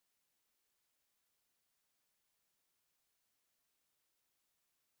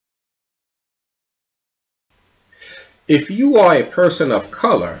If you are a person of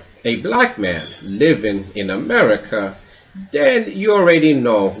color, a black man living in America, then you already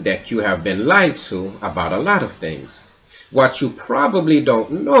know that you have been lied to about a lot of things. What you probably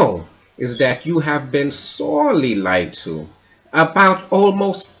don't know is that you have been sorely lied to about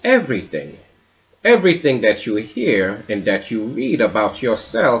almost everything. Everything that you hear and that you read about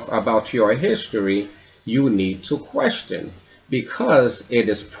yourself, about your history, you need to question because it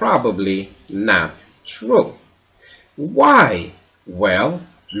is probably not true. Why? Well,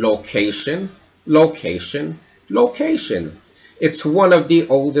 location, location, location. It's one of the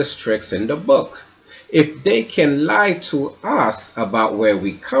oldest tricks in the book. If they can lie to us about where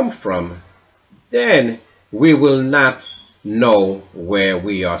we come from, then we will not know where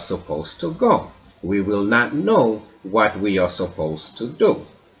we are supposed to go. We will not know what we are supposed to do.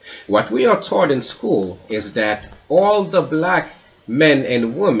 What we are taught in school is that all the black men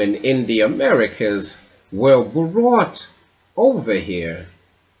and women in the Americas were brought over here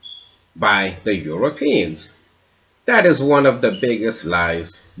by the Europeans. That is one of the biggest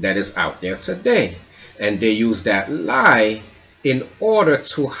lies that is out there today. And they use that lie in order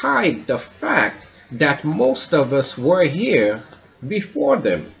to hide the fact that most of us were here before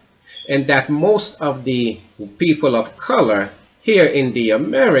them, and that most of the people of color here in the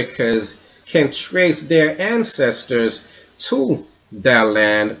Americas can trace their ancestors to their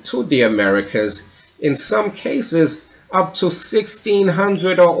land, to the Americas, in some cases up to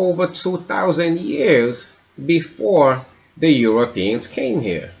 1600 or over 2000 years before the Europeans came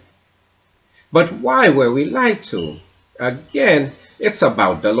here. But why were we lied to? Again, it's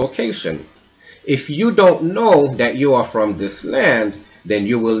about the location. If you don't know that you are from this land, then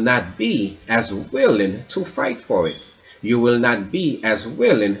you will not be as willing to fight for it. You will not be as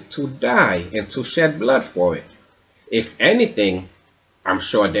willing to die and to shed blood for it. If anything, I'm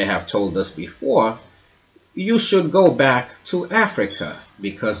sure they have told us before, you should go back to Africa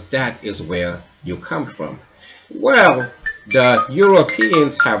because that is where you come from. Well, the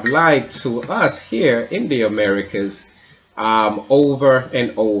Europeans have lied to us here in the Americas over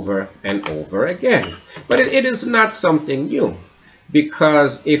and over and over again. But it is not something new,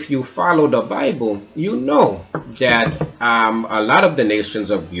 because if you follow the Bible, you know that a lot of the nations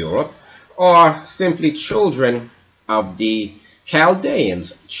of Europe are simply children of the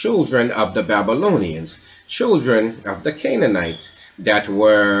Chaldeans, children of the Babylonians, children of the Canaanites that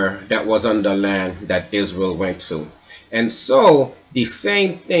was on the land that Israel went to. And so the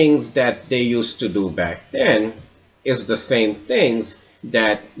same things that they used to do back then is the same things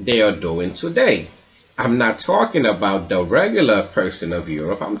that they are doing today. I'm not talking about the regular person of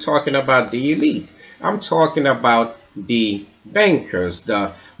Europe. I'm talking about the elite. I'm talking about the bankers,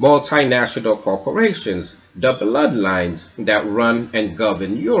 the multinational corporations, the bloodlines that run and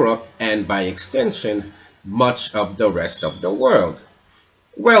govern Europe, and by extension, much of the rest of the world.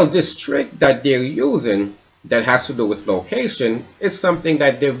 Well, this trick that they're using that has to do with location, it's something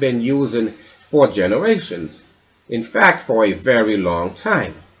that they've been using for generations. In fact, for a very long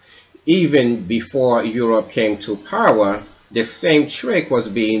time. Even before Europe came to power, the same trick was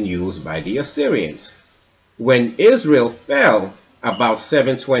being used by the Assyrians. When Israel fell about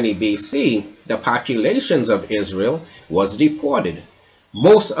 720 BC, the populations of Israel was deported.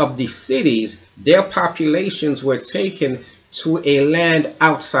 Most of the cities, their populations were taken to a land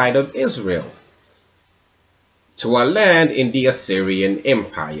outside of Israel, to a land in the Assyrian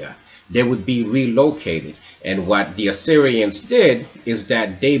Empire. They would be relocated. And what the Assyrians did is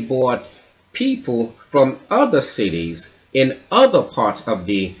that they brought people from other cities in other parts of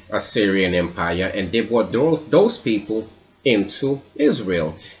the Assyrian Empire, and they brought those people into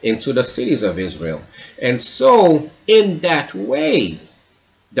Israel, into the cities of Israel. And so in that way,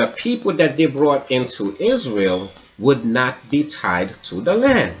 the people that they brought into Israel would not be tied to the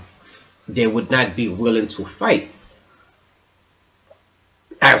land. They would not be willing to fight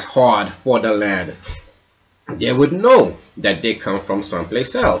as hard for the land. They would know that they come from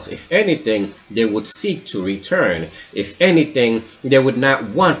someplace else. If anything, they would seek to return. If anything, they would not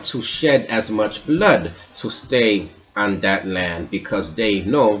want to shed as much blood to stay on that land because they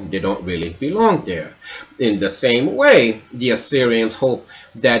know they don't really belong there. In the same way, the Assyrians hope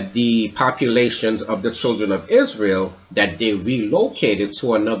that the populations of the children of Israel that they relocated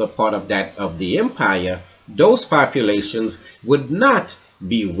to another part of the empire, those populations would not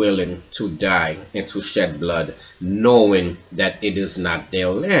be willing to die and to shed blood, knowing that it is not their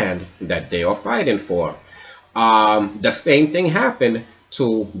land that they are fighting for. The same thing happened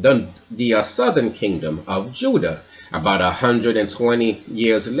to the southern kingdom of Judah. About 120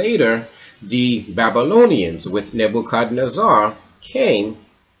 years later, the Babylonians with Nebuchadnezzar came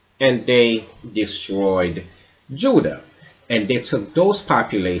and they destroyed Judah. And they took those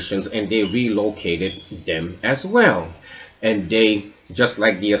populations and they relocated them as well. And they, just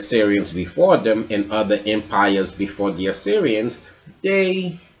like the Assyrians before them and other empires before the Assyrians,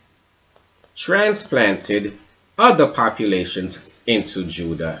 they transplanted other populations into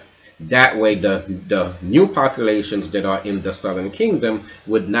Judah. That way, the new populations that are in the southern kingdom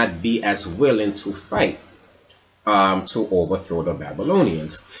would not be as willing to fight to overthrow the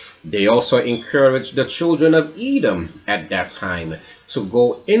Babylonians. They also encouraged the children of Edom at that time to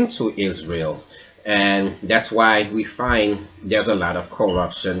go into Israel. And that's why we find there's a lot of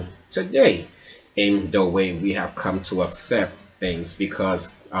corruption today in the way we have come to accept things, because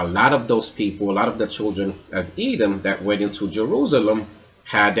a lot of those people, a lot of the children of Edom that went into Jerusalem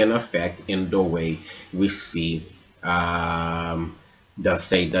had an effect in the way we see the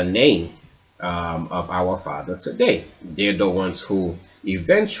name of our Father today. They're the ones who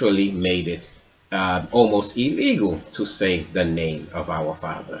eventually made it almost illegal to say the name of our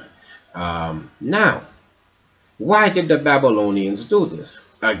Father. Now, why did the Babylonians do this?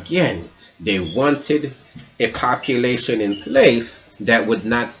 Again, they wanted a population in place that would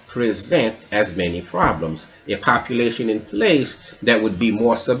not present as many problems, a population in place that would be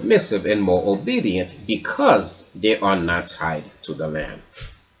more submissive and more obedient because they are not tied to the land.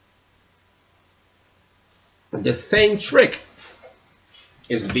 The same trick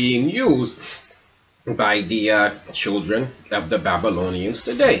is being used by the children of the Babylonians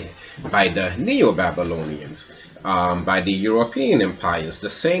today, by the Neo-Babylonians, by the European empires. The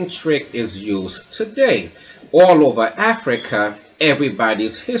same trick is used today. All over Africa,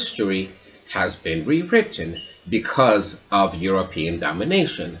 everybody's history has been rewritten because of European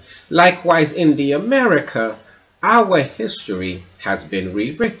domination. Likewise, in the America, our history has been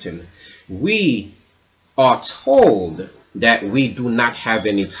rewritten. We are told that we do not have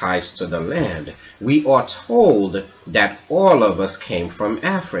any ties to the land. We are told that all of us came from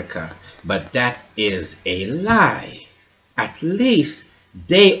Africa, but that is a lie. At least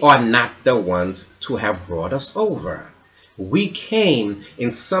they are not the ones to have brought us over. We came,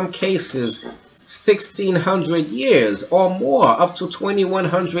 in some cases, 1600 years or more, up to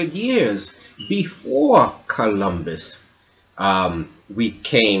 2100 years before Columbus. We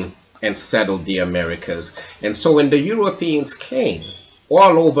came and settled the Americas. And so when the Europeans came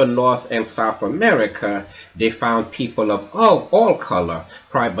all over North and South America, they found people of all color,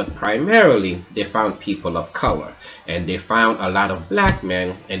 but primarily they found people of color. And they found a lot of black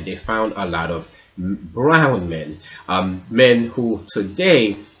men and they found a lot of brown men, men who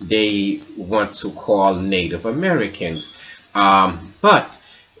today they want to call Native Americans. But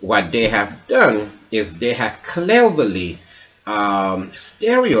what they have done is they have cleverly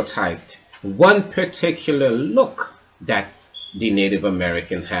stereotyped one particular look that the Native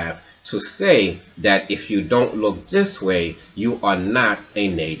Americans have, to say that if you don't look this way, you are not a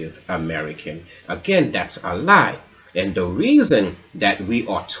Native American. Again, that's a lie. And the reason that we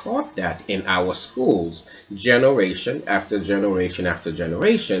are taught that in our schools, generation after generation after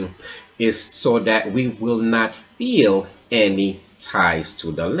generation, is so that we will not feel any ties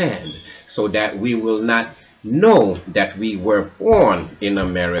to the land, so that we will not know that we were born in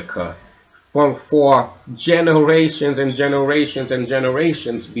America for generations and generations and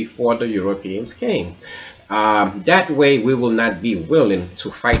generations before the Europeans came. That way we will not be willing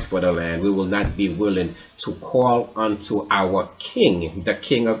to fight for the land. We will not be willing to call unto our king, the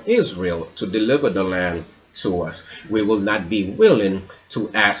king of Israel, to deliver the land to us. We will not be willing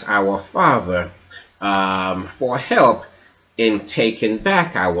to ask our Father for help in taking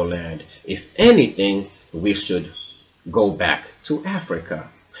back our land. If anything, we should go back to Africa.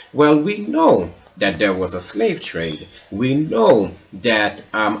 Well, we know that there was a slave trade. We know that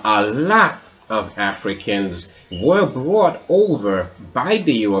a lot of Africans were brought over by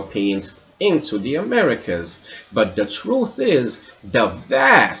the Europeans into the Americas. But the truth is, the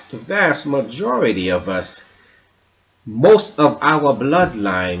vast, vast majority of us, most of our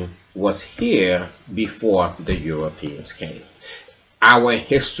bloodline was here before the Europeans came. Our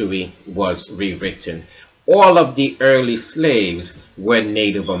history was rewritten. All of the early slaves were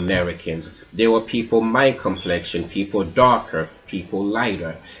Native Americans. They were people my complexion, people darker, people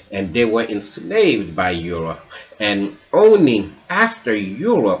lighter, and they were enslaved by Europe. And only after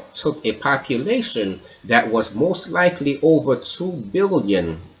Europe took a population that was most likely over 2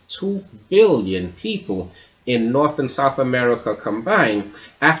 billion people in North and South America combined,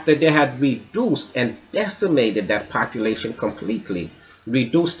 after they had reduced and decimated that population completely,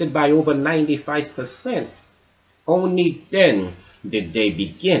 reduced it by over 95%, only then did they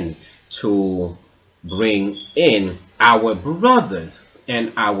begin to bring in our brothers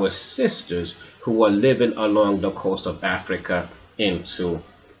and our sisters who were living along the coast of Africa into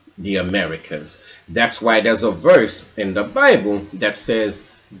the Americas. That's why there's a verse in the Bible that says,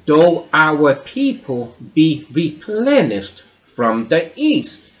 though our people be replenished from the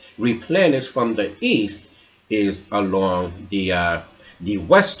east. Replenished from the east is along the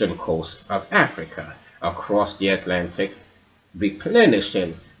western coast of Africa, across the Atlantic,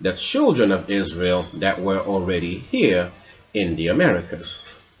 replenishing the children of Israel that were already here in the Americas.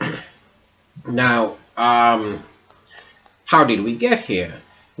 Now, how did we get here?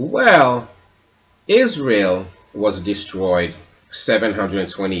 Well, Israel was destroyed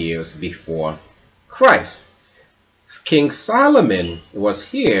 720 years before Christ. King Solomon was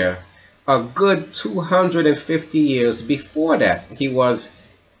here a good 250 years before that. He was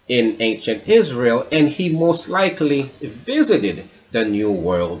in ancient Israel, and he most likely visited the New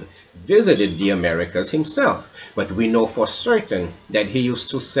World, visited the Americas himself. But we know for certain that he used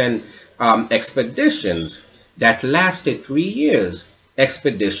to send expeditions that lasted 3 years,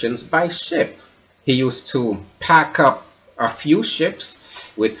 expeditions by ship. He used to pack up a few ships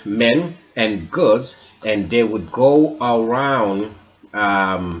with men and goods, and they would go around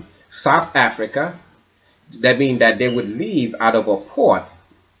South Africa. That means that they would leave out of a port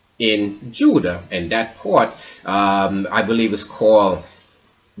in Judah, and that port, I believe, is called,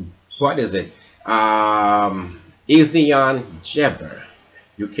 what is it? Ezion Geber.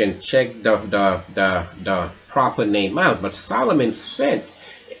 You can check the proper name out. But Solomon sent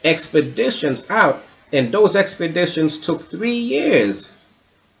expeditions out, and those expeditions took 3 years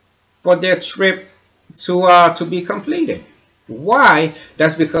for their trip to be completed. Why?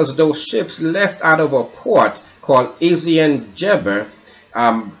 That's because those ships left out of a port called Ezion Geber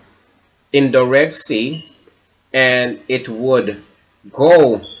in the Red Sea, and it would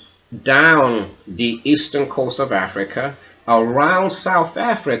go down the eastern coast of Africa, around South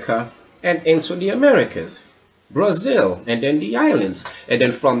Africa, and into the Americas, Brazil, and then the islands. And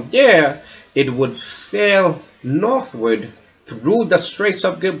then from there, it would sail northward through the Straits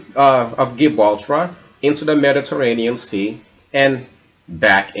of Gibraltar into the Mediterranean Sea and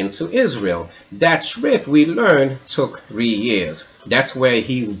back into Israel. That trip, we learned, took 3 years. That's where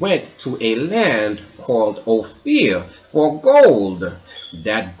he went to a land called Ophir for gold.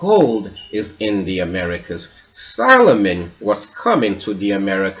 That gold is in the Americas. Solomon was coming to the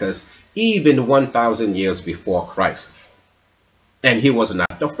Americas even 1,000 years before Christ. And he was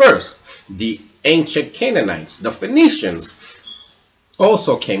not the first. The ancient Canaanites, the Phoenicians,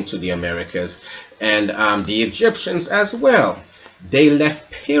 also came to the Americas, and the Egyptians as well. They left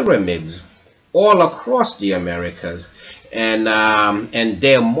pyramids all across the Americas, and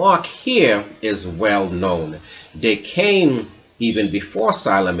their mark here is well known. They came even before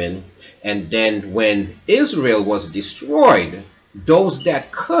Solomon, and then when Israel was destroyed, those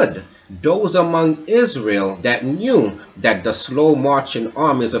that could, those among Israel that knew that the slow marching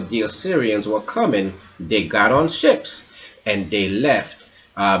armies of the Assyrians were coming, they got on ships and they left,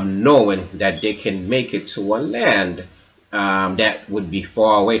 knowing that they can make it to a land that would be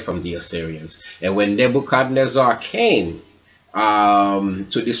far away from the Assyrians. And when Nebuchadnezzar came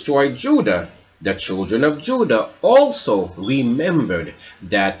to destroy Judah, the children of Judah also remembered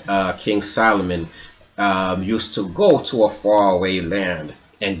that King Solomon used to go to a faraway land.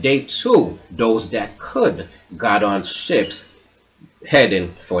 And they too, those that could, got on ships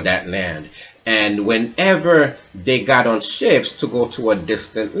heading for that land. And whenever they got on ships to go to a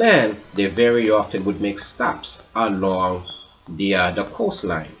distant land, they very often would make stops along the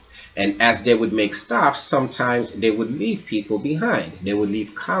coastline. And as they would make stops, sometimes they would leave people behind. They would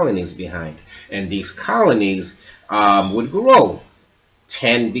leave colonies behind. And these colonies would grow.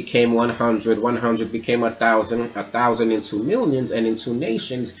 10 became 100, 100 became 1,000, 1,000 into millions and into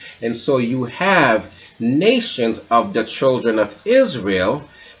nations. And so you have nations of the children of Israel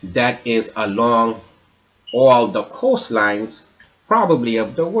that is along all the coastlines, probably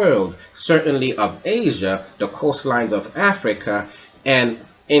of the world, certainly of Asia, the coastlines of Africa, and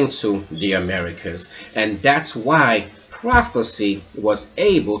into the Americas. And that's why prophecy was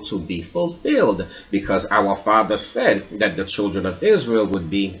able to be fulfilled, because our Father said that the children of Israel would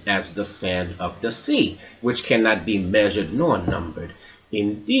be as the sand of the sea, which cannot be measured nor numbered.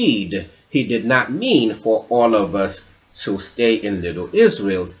 Indeed, he did not mean for all of us to stay in little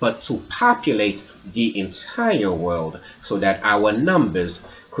Israel, but to populate the entire world so that our numbers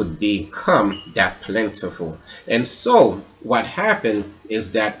could become that plentiful. And so what happened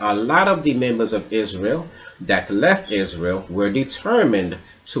is that a lot of the members of Israel that left Israel were determined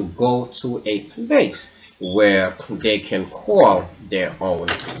to go to a place where they can call their own.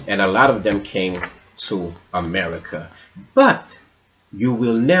 And a lot of them came to America. But You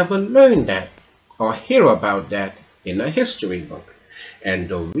will never learn that or hear about that in a history book. And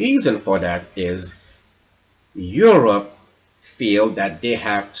the reason for that is Europe feel that they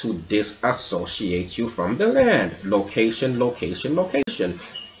have to disassociate you from the land. Location, location, location.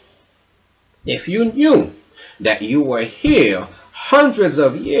 If you knew that you were here hundreds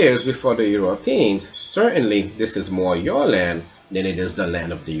of years before the Europeans, certainly this is more your land than it is the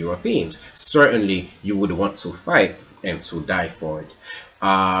land of the Europeans. Certainly you would want to fight and to die for it.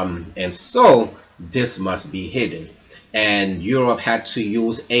 And so this must be hidden. And Europe had to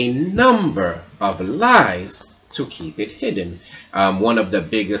use a number of lies to keep it hidden. One of the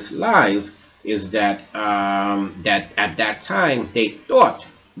biggest lies is that that at that time they thought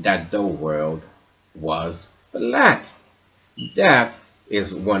that the world was flat. That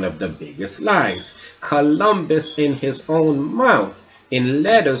is one of the biggest lies. Columbus, in his own mouth, in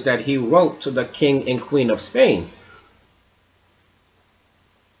letters that he wrote to the King and Queen of Spain,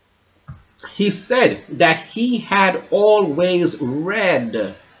 he said that he had always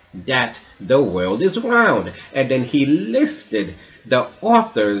read that the world is round, and then he listed the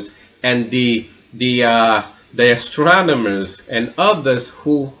authors and the astronomers and others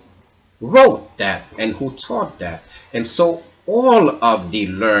who wrote that and who taught that. And so all of the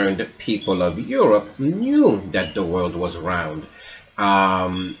learned people of Europe knew that the world was round.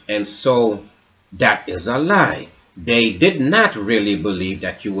 And so that is a lie. They did not really believe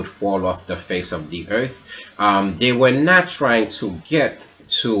that you would fall off the face of the earth. They were not trying to get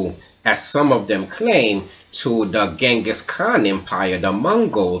to, as some of them claim, to the Genghis Khan Empire, the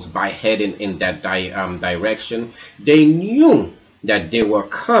Mongols, by heading in that direction. They knew that they were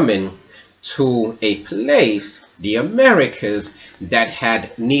coming to a place, the Americas, that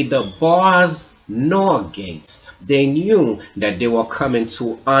had neither bars nor gates. They knew that they were coming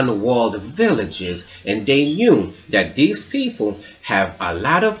to unwalled villages, and they knew that these people have a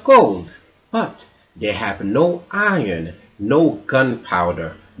lot of gold, but they have no iron, no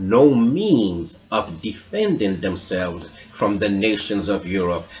gunpowder, no means of defending themselves from the nations of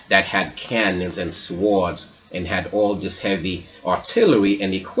Europe that had cannons and swords and had all this heavy artillery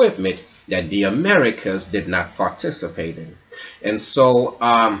and equipment that the Americas did not participate in. And so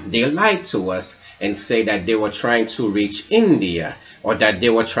they lied to us and say that they were trying to reach India, or that they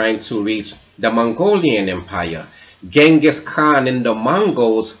were trying to reach the Mongolian Empire. Genghis Khan and the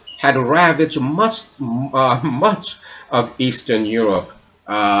Mongols had ravaged much of Eastern Europe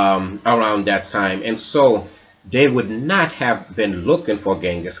around that time. And so they would not have been looking for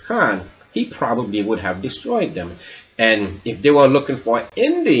Genghis Khan. He probably would have destroyed them. And if they were looking for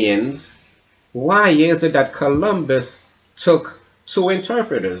Indians, why is it that Columbus took two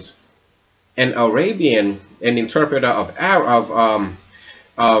interpreters, an Arabian, an interpreter of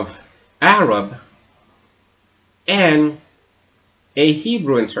Arab, and a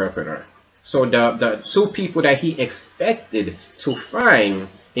Hebrew interpreter? So the two people that he expected to find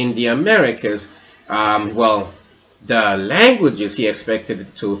in the Americas, well, the languages he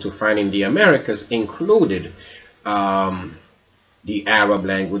expected to find in the Americas included the Arab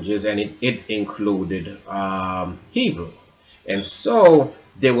languages, and it included Hebrew. And so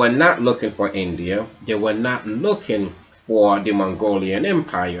they were not looking for India. They were not looking for the Mongolian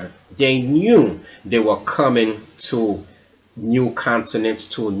Empire. They knew they were coming to new continents,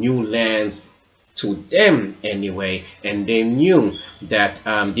 to new lands, to them anyway, and they knew that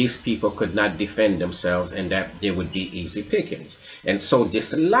these people could not defend themselves and that they would be easy pickings. And so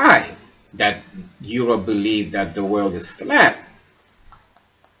this lie that Europe believed that the world is flat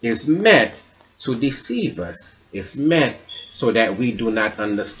is meant to deceive us. It's meant so that we do not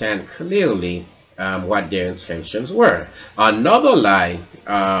understand clearly what their intentions were. Another lie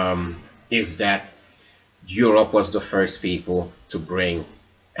is that Europe was the first people to bring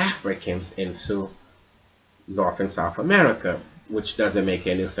Africans into North and South America, which doesn't make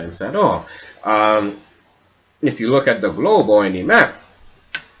any sense at all. If you look at the globe or any map,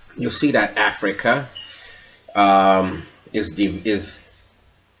 you see that Africa is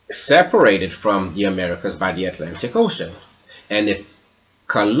separated from the Americas by the Atlantic Ocean. And if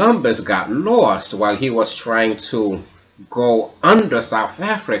Columbus got lost while he was trying to go under South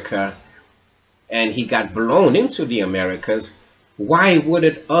Africa and he got blown into the Americas, why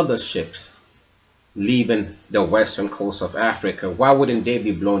wouldn't other ships leaving the western coast of Africa, why wouldn't they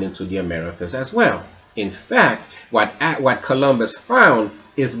be blown into the Americas as well? In fact, what Columbus found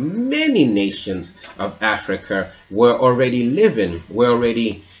is many nations of Africa were already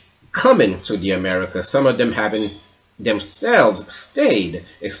coming to the Americas, some of them having themselves stayed,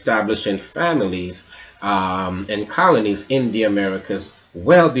 establishing families and colonies in the Americas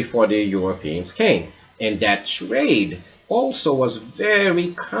well before the Europeans came. And that trade also was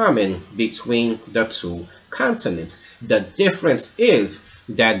very common between the two continents. The difference is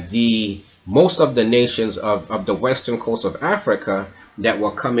that the most of the nations of the western coast of Africa that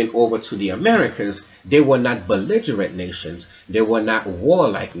were coming over to the Americas, they were not belligerent nations. They were not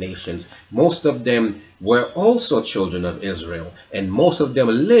warlike nations. Most of them were also children of Israel, and most of them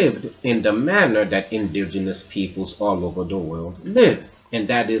lived in the manner that indigenous peoples all over the world live, and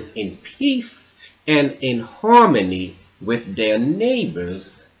that is in peace and in harmony with their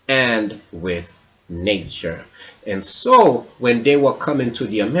neighbors and with nature. And so when they were coming to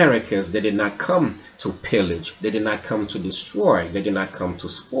the Americas, they did not come to pillage, they did not come to destroy, they did not come to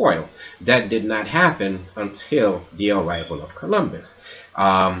spoil. That did not happen until the arrival of Columbus.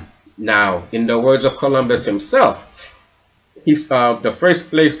 Now, in the words of Columbus himself, he's the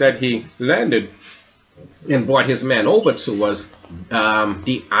first place that he landed and brought his men over to was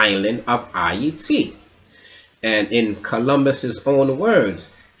the island of Haiti. And in Columbus's own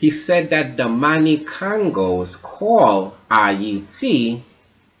words, he said that the Manicangos call Haiti,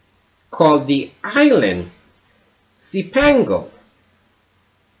 called the island Cipango.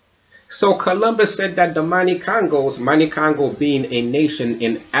 So Columbus said that the Manicangos, Manicango being a nation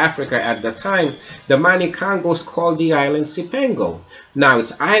in Africa at the time, the Manicangos called the island Cipango. Now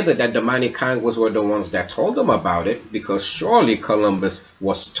it's either that the Manicangos were the ones that told them about it, because surely Columbus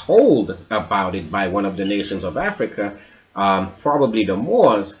was told about it by one of the nations of Africa, probably the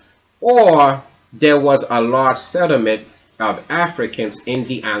Moors, or there was a large settlement of Africans in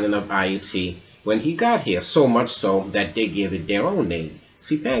the island of Haiti when he got here, so much so that they gave it their own name,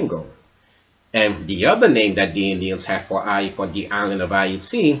 Cipango. And the other name that the Indians have for the island of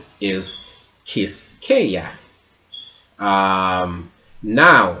Haiti is Quisqueya.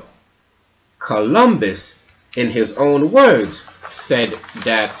 Now, Columbus, in his own words, said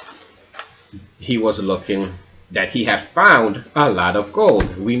that he was looking, that he had found a lot of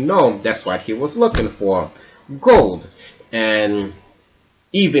gold. We know that's what he was looking for, gold. And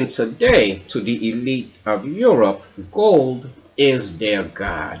even today, to the elite of Europe, gold is their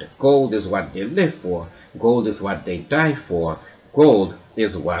God. Gold is what they live for. Gold is what they die for. Gold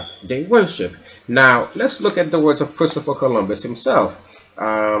is what they worship. Now, let's look at the words of Christopher Columbus himself.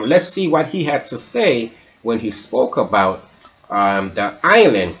 Let's see what he had to say when he spoke about the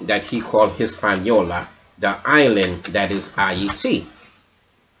island that he called Hispaniola, the island that is Haiti.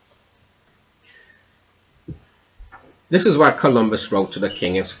 This is what Columbus wrote to the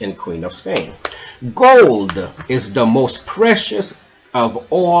King and Queen of Spain. Gold is the most precious of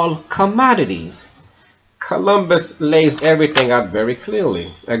all commodities. Columbus lays everything out very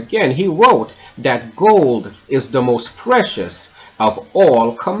clearly. Again, he wrote that gold is the most precious of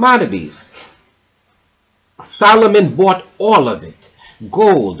all commodities. Solomon bought all of it,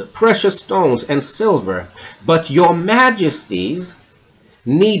 gold, precious stones, and silver, but your majesties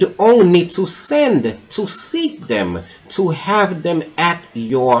need only to send to seek them, to have them at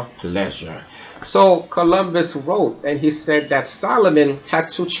your pleasure. So Columbus wrote, and he said that Solomon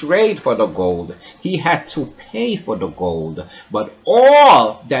had to trade for the gold. He had to pay for the gold. But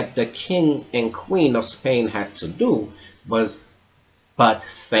all that the king and queen of Spain had to do was but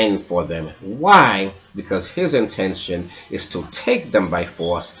send for them. Why? Because his intention is to take them by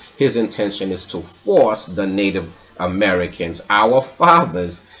force. His intention is to force the Native Americans, our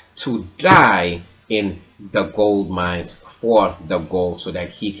fathers, to die in the gold mines for the gold so that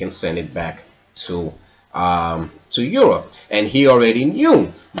he can send it back to Europe. And he already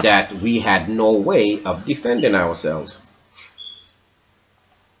knew that we had no way of defending ourselves.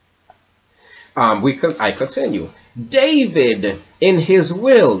 I continue. David, in his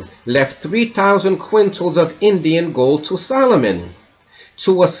will, left 3,000 quintals of Indian gold to Solomon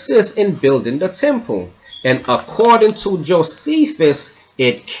to assist in building the temple. And according to Josephus,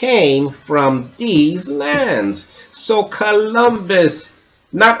 it came from these lands. So Columbus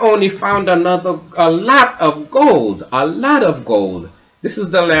not only found a lot of gold. This is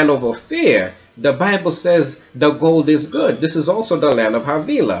the land of Ophir. The Bible says the gold is good. This is also the land of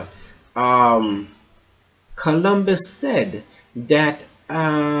Havilah. Columbus said that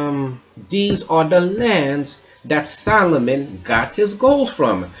these are the lands that Solomon got his gold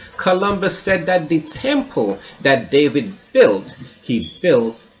from. Columbus said that the temple that David built,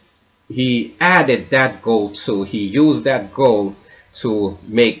 he added that gold to, he used that gold to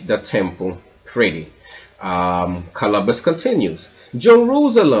make the temple pretty. Columbus continues,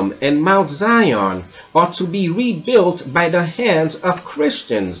 Jerusalem and Mount Zion are to be rebuilt by the hands of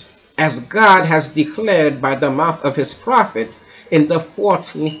Christians, as God has declared by the mouth of his prophet in the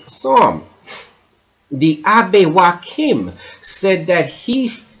 14th Psalm. The Abbe Joachim said that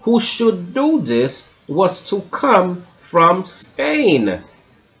he who should do this was to come from Spain.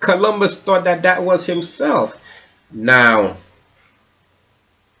 Columbus thought that that was himself. Now,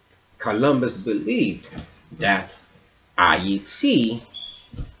 Columbus believed that Haiti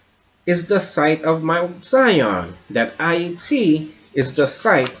is the site of Mount Zion, that Haiti is the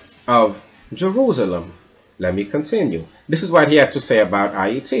site of Jerusalem. Let me continue. This is what he had to say about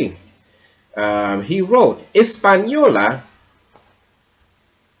Haiti. He wrote,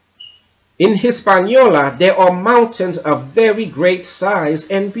 in Hispaniola, there are mountains of very great size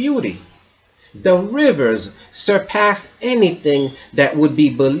and beauty. The rivers surpass anything that would be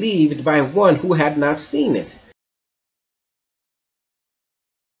believed by one who had not seen it.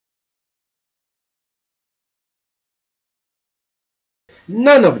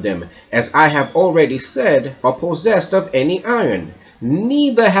 None of them, as I have already said, are possessed of any iron,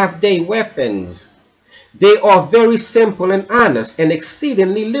 neither have they weapons. They are very simple and honest and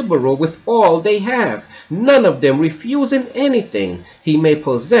exceedingly liberal with all they have, none of them refusing anything he may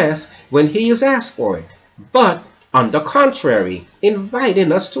possess when he is asked for it, but, on the contrary,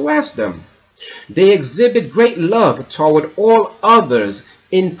 inviting us to ask them. They exhibit great love toward all others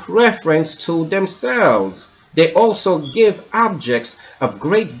in preference to themselves. They also give objects of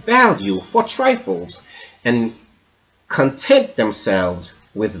great value for trifles and content themselves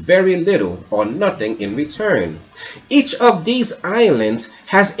with very little or nothing in return. Each of these islands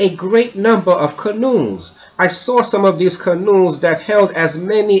has a great number of canoes. I saw some of these canoes that held as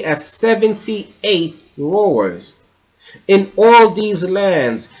many as 78 rowers. In all these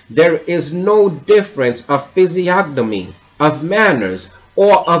lands, there is no difference of physiognomy, of manners,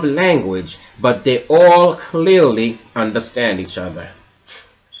 or of language, but they all clearly understand each other.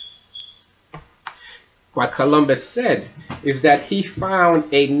 What Columbus said is that he found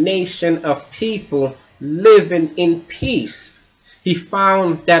a nation of people living in peace. He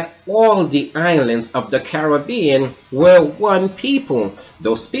found that all the islands of the Caribbean were one people.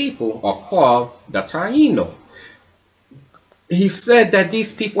 Those people are called the Taino. He said that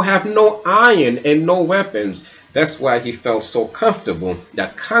these people have no iron and no weapons. That's why he felt so comfortable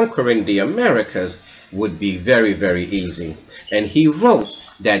that conquering the Americas would be very, very easy. And he wrote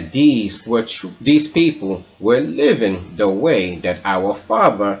that these people were living the way that our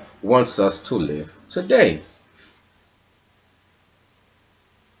Father wants us to live today.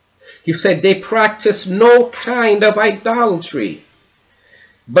 He said they practice no kind of idolatry,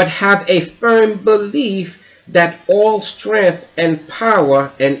 but have a firm belief that all strength and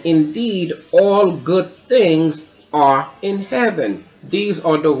power and indeed all good things are in heaven. These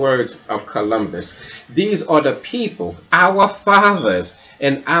are the words of Columbus. These are the people, our fathers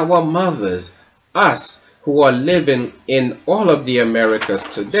and our mothers, us who are living in all of the Americas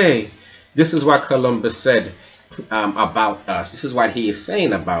today. This is what Columbus said about us. This is what he is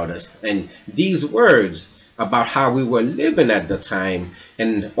saying about us. And these words about how we were living at the time,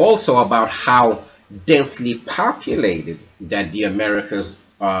 and also about how densely populated that the Americas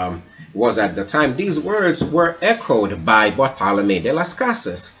was at the time. These words were echoed by Bartolome de las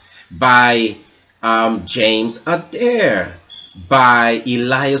Casas, by James Adair, by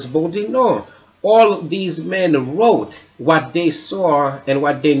Elias Boudinot. All these men wrote what they saw and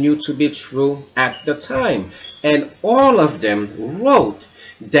what they knew to be true at the time. And all of them wrote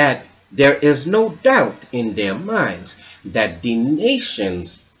that there is no doubt in their minds that the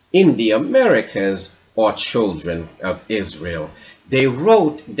nations in the Americas are children of Israel. They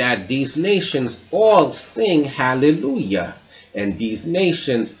wrote that these nations all sing hallelujah, and these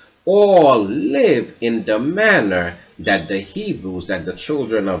nations all live in the manner that the Hebrews, that the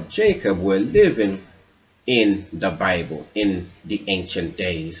children of Jacob were living in the Bible, in the ancient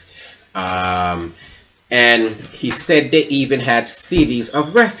days. And he said they even had cities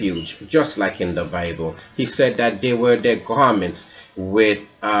of refuge, just like in the Bible. He said that they were their garments with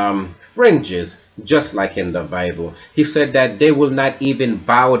fringes, just like in the Bible. He said that they will not even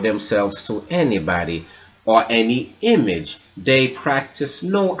bow themselves to anybody or any image. They practice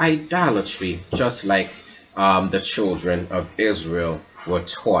no idolatry, just like the children of Israel were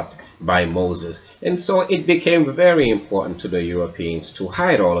taught by Moses. And so it became very important to the Europeans to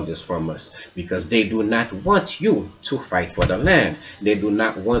hide all of this from us, because they do not want you to fight for the land. They do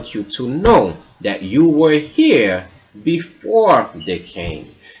not want you to know that you were here before they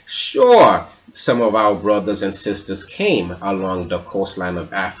came. Sure, some of our brothers and sisters came along the coastline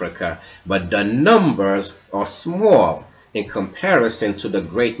of Africa, but the numbers are small in comparison to the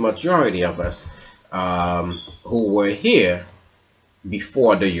great majority of us who were here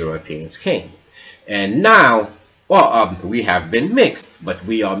before the Europeans came. And now, well, we have been mixed, but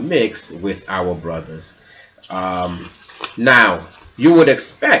we are mixed with our brothers. Now, you would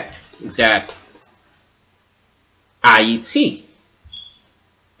expect that Haiti.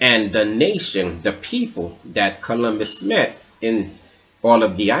 And the nation, the people that Columbus met in all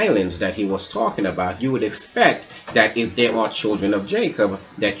of the islands that he was talking about, you would expect that if they are children of Jacob,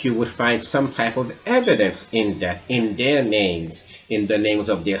 that you would find some type of evidence in that, in their names, in the names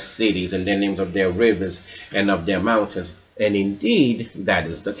of their cities, in the names of their rivers and of their mountains. And indeed, that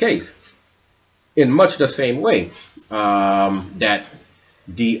is the case. In much the same way that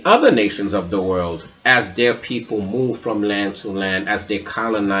the other nations of the world, as their people move from land to land, as they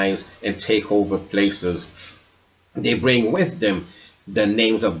colonize and take over places, they bring with them the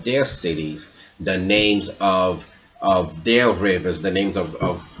names of their cities, the names of their rivers, the names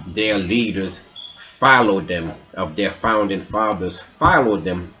of their leaders, follow them, of their founding fathers, follow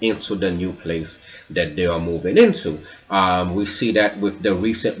them into the new place that they are moving into. We see that with the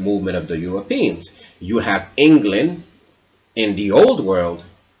recent movement of the Europeans. You have England in the old world,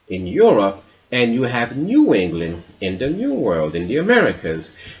 in Europe, and you have New England in the New World, in the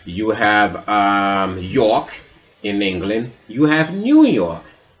Americas. You have York in England. You have New York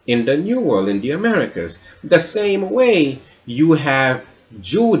in the New World, in the Americas. The same way you have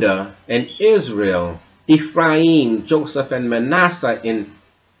Judah and Israel, Ephraim, Joseph, and Manasseh in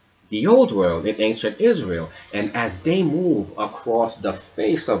the old world, in ancient Israel. And as they move across the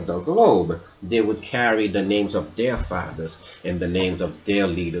face of the globe, they would carry the names of their fathers and the names of their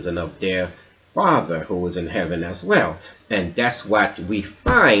leaders and of their Father who is in heaven as well. And that's what we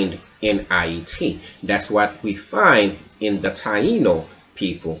find in Haiti. That's what we find in the Taino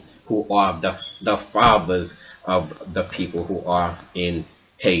people, who are the fathers of the people who are in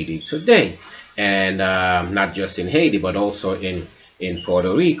Haiti today. And not just in Haiti, but also in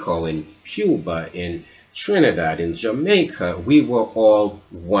Puerto Rico, in Cuba, in Trinidad, in Jamaica. We were all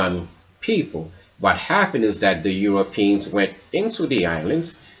one people. What happened is that the Europeans went into the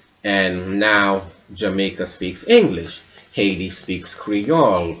islands, and now Jamaica speaks English. Haiti speaks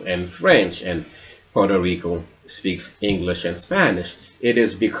Creole and French, and Puerto Rico speaks English and Spanish. It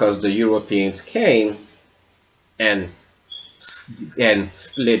is because the Europeans came and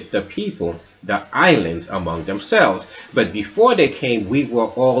split the people, the islands, among themselves. But before they came, we were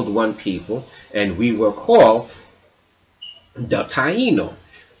all one people, and we were called the Taino.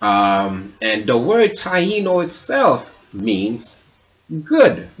 And the word Taino itself means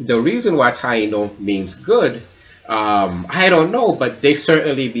good. The reason why Taino means good, I don't know, but they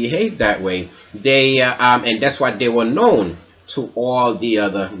certainly behaved that way. And that's why they were known to all the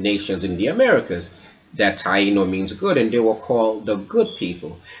other nations in the Americas. That Taino means good, and they were called the good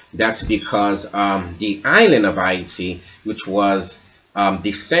people. That's because the island of Haiti, which was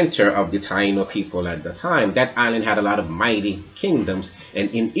the center of the Taino people at the time, that island had a lot of mighty kingdoms, and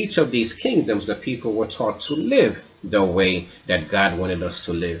in each of these kingdoms, the people were taught to live the way that God wanted us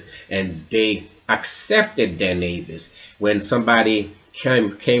to live, and they accepted their neighbors. When somebody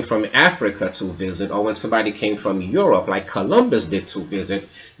came from Africa to visit, or when somebody came from Europe, like Columbus did, to visit,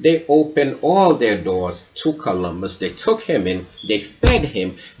 they opened all their doors to Columbus. They took him in, they fed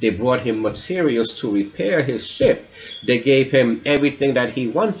him, they brought him materials to repair his ship. They gave him everything that he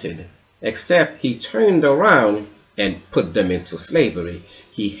wanted, except he turned around and put them into slavery.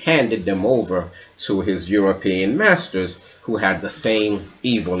 He handed them over to his European masters, who had the same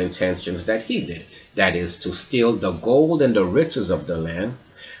evil intentions that he did. That is, to steal the gold and the riches of the land,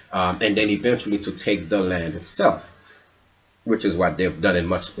 and then eventually to take the land itself, which is what they've done in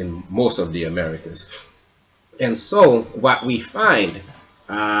most of the Americas. And so what we find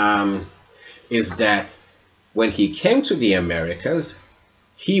is that when he came to the Americas,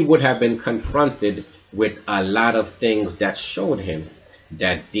 he would have been confronted with a lot of things that showed him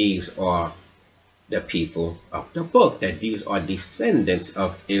that these are the people of the book, that these are descendants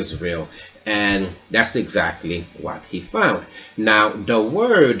of Israel. And that's exactly what he found. Now, the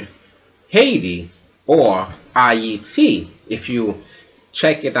word Haiti, or Haiti, if you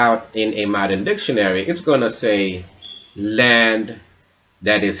check it out in a modern dictionary, it's going to say land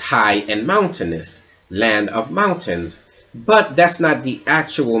that is high and mountainous, land of mountains. But that's not the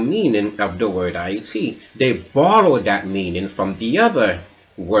actual meaning of the word Haiti. They borrowed that meaning from the other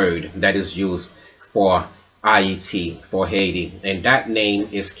word that is used for Haiti, for Haiti, and that name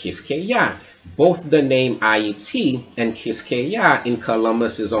is Quisqueya. Both the name Haiti and Quisqueya, in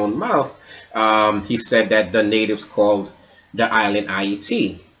Columbus's own mouth, he said that the natives called the island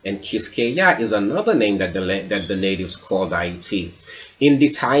Haiti, and Quisqueya is another name that the natives called Haiti. In the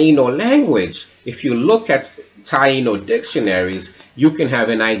Taino language, if you look at Taino dictionaries, you can have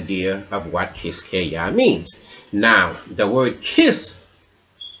an idea of what Quisqueya means. Now, the word kiss,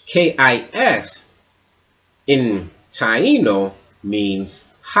 K-I-S, in Taino means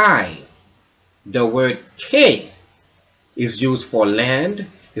high. The word K is used for land,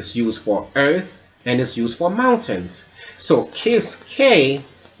 it's used for earth, and it's used for mountains. So Kiske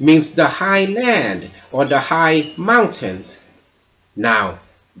means the high land or the high mountains. Now,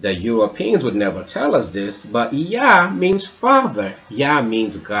 the Europeans would never tell us this, but Yah means father. Yah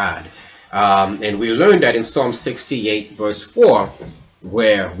means God. And we learned that in Psalm 68, verse 4,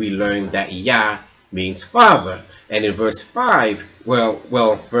 where we learn that Yah means father. And in verse 5,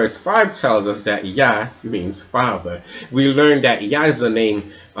 verse 5 tells us that Yah means father. We learned that Yah is the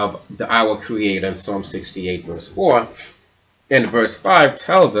name of our Creator in Psalm 68, verse 4. And verse 5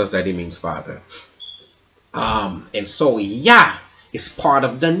 tells us that he means father. And so Yah is part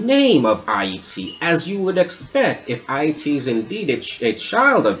of the name of IET, as you would expect. If IET is indeed a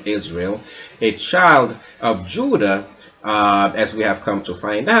child of Israel, a child of Judah, as we have come to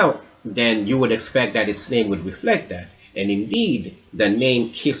find out, then you would expect that its name would reflect that. And indeed, the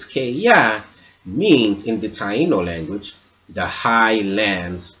name Kiskeya means, in the Taino language, the high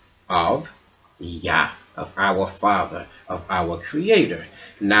lands of Yah, of our Father, of our Creator.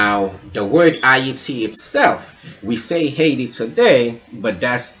 Now, the word IET itself, we say Haiti today, but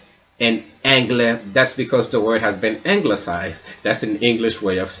that's that's because the word has been anglicized. That's an English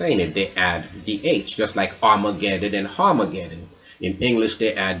way of saying it. They add the H, just like Armageddon and Harmageddon. In English,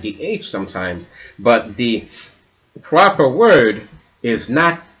 they add the H sometimes. But the proper word is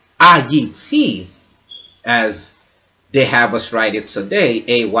not IET, as they have us write it today,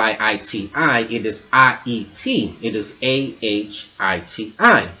 A-Y-I-T-I. It is I-E-T. It is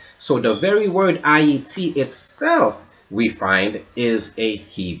A-H-I-T-I. So the very word IET itself, we find, is a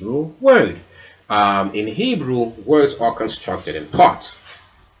Hebrew word. In Hebrew, words are constructed in parts.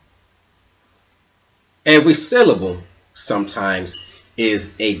 Every syllable sometimes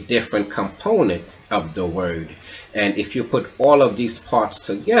is a different component of the word. And if you put all of these parts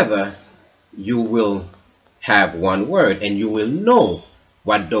together, you will have one word, and you will know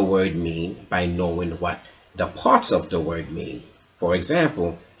what the word means by knowing what the parts of the word mean. For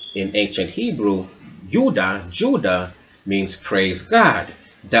example, in ancient Hebrew, Judah means praise God.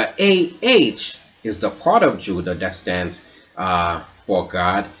 The AH is the part of Judah that stands for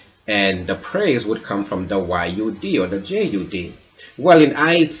God, and the praise would come from the YUD or the JUD. Well, in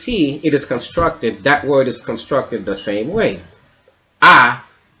IET, it is constructed, that word is constructed the same way. I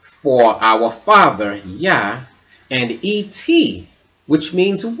for our Father, Yah, and ET, which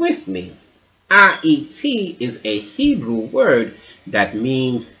means with me. IET is a Hebrew word that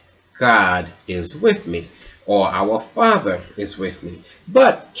means God is with me, or our Father is with me.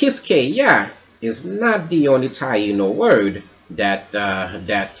 But Kiske Yah is not the only Taino word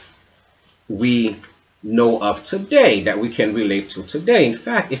that we know of today, that we can relate to today. In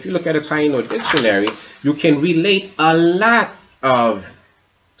fact, if you look at a Taino dictionary, you can relate a lot of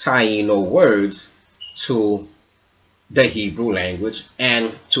Taino words to the Hebrew language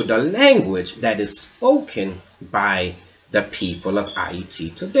and to the language that is spoken by the people of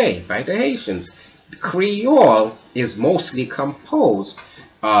IET today, by the Haitians. Creole is mostly composed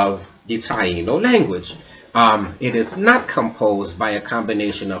of the Taino language. It is not composed by a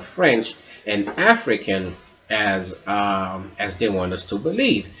combination of French and African as they want us to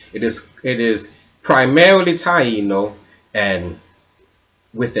believe. It is primarily Taino and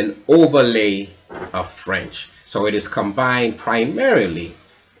with an overlay of French. So it is combined primarily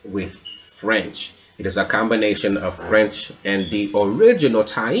with French. It is a combination of French and the original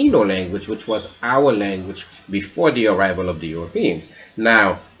Taino language, which was our language before the arrival of the Europeans.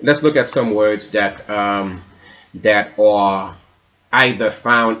 Now, let's look at some words that that are either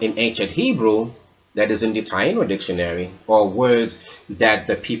found in ancient Hebrew, that is in the Taino dictionary, or words that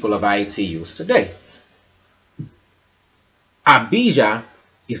the people of Haiti use today. Abija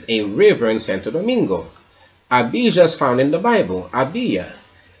is a river in Santo Domingo. Abija is found in the Bible. Abia.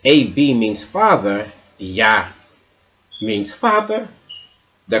 A-B means father. Yah means father,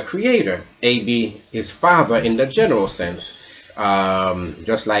 the creator. A-B is father in the general sense.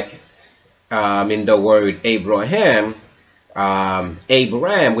 Just like in the word Abraham,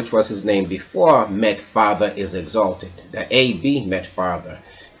 Abraham, which was his name before, meant father is exalted. The A-B meant father.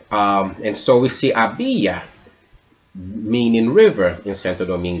 And so we see Abia, meaning river, in Santo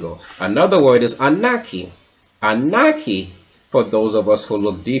Domingo. Another word is Anaki. Anaki, for those of us who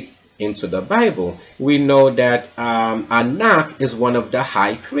look deep into the Bible, we know that Anak is one of the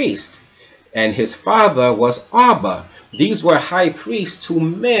high priests, and his father was Abba. These were high priests to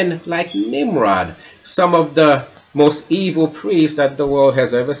men like Nimrod, some of the most evil priests that the world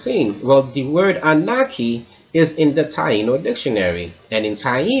has ever seen. Well, the word Anaki is in the Taino dictionary, and in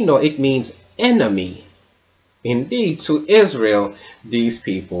Taino it means enemy. Indeed, to Israel, these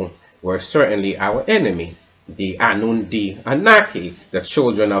people were certainly our enemy. the Anundi Anaki, the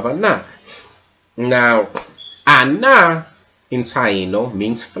children of Anak. Now, Ana in Taino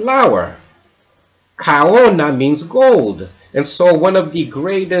means flower. Kaona means gold. And so one of the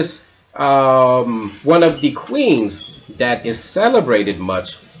greatest, one of the queens that is celebrated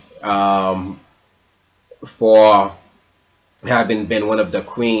much um, for having been one of the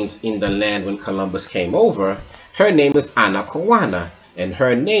queens in the land when Columbus came over, her name is Anacawana, and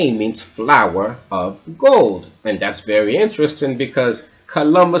her name means flower of gold. And that's very interesting because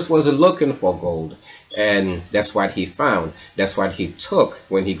Columbus was looking for gold, and that's what he found. That's what he took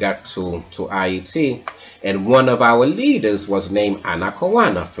when he got to IET. And one of our leaders was named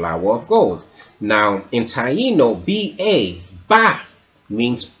Anacawana, flower of gold. Now, in Taino, B-A, Ba,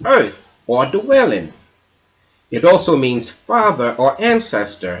 means earth or dwelling. It also means father or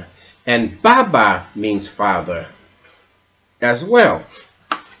ancestor, and Baba means father as well.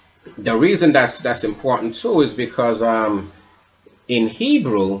 The reason that's important too is because in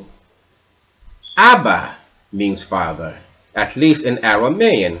Hebrew, Abba means father, at least in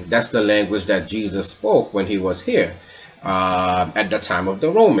Aramean. That's the language that Jesus spoke when he was here at the time of the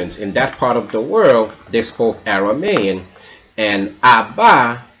Romans. In that part of the world, they spoke Aramean, and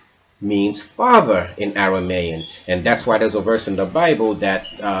Abba means father in Aramean. And that's why there's a verse in the Bible that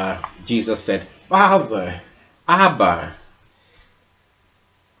Jesus said, Father, Abba.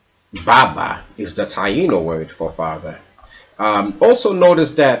 Baba is the Taino word for father. Also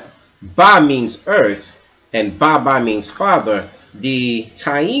notice that Ba means earth and Baba means father. The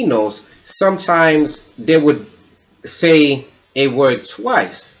Tainos, sometimes they would say a word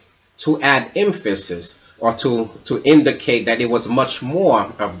twice to add emphasis, or to indicate that it was much more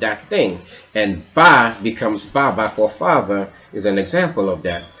of that thing. And Ba becomes Baba for father is an example of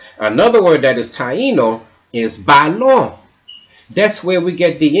that. Another word that is Taino is Balon. That's where we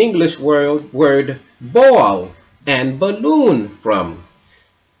get the English word ball and balloon from.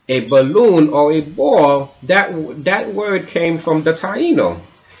 A balloon or a ball, that word came from the Taino.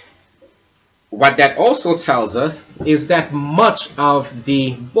 What that also tells us is that much of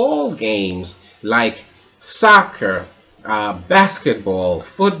the ball games, like soccer, basketball,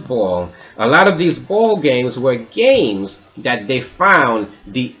 football, a lot of these ball games were games that they found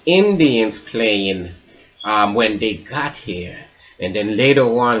the Indians playing when they got here. And then later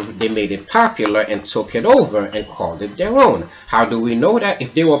on, they made it popular and took it over and called it their own. How do we know that?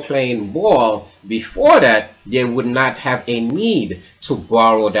 If they were playing ball before that, they would not have a need to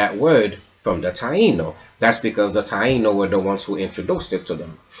borrow that word from the Taino. That's because the Taino were the ones who introduced it to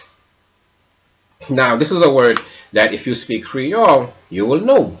them. Now, this is a word that if you speak Creole, you will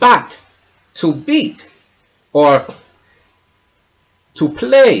know. Bat, to beat, or to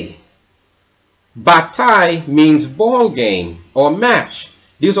play. Batai means ball game or match.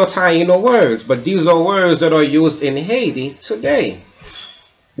 These are Taino words, but these are words that are used in Haiti today.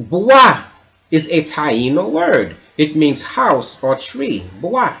 Bois is a Taino word. It means house or tree.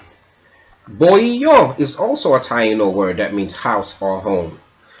 Bois. Boyo is also a Taino word that means house or home.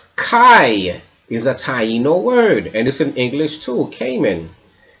 Kai is a Taino word, and it's in English too, Cayman.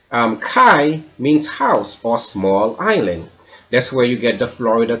 Kai means house or small island. That's where you get the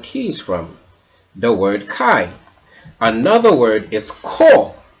Florida Keys from. The word Kai. Another word is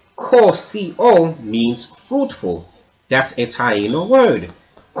ko. Ko, C-O, means fruitful. That's a Taino word.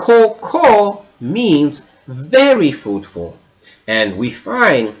 Ko means very fruitful. And we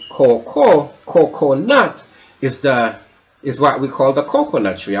find coconut is what we call the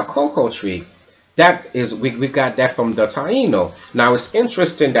coconut tree, a cocoa tree. That is, we got that from the Taino. Now it's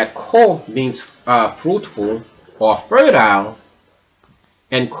interesting that ko means fruitful or fertile,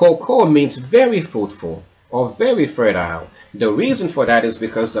 and cocoa means very fruitful or very fertile. The reason for that is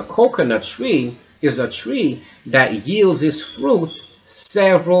because the coconut tree is a tree that yields its fruit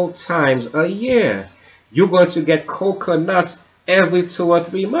several times a year. You're going to get coconuts every 2 or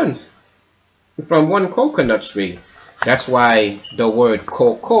 3 months from one coconut tree. That's why the word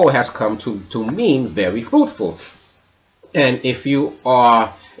cocoa has come to mean very fruitful. And if you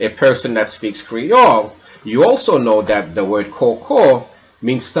are a person that speaks Creole, you also know that the word cocoa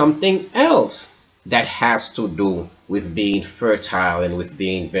means something else that has to do with being fertile and with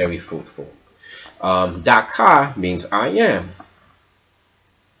being very fruitful. Dakar means I am.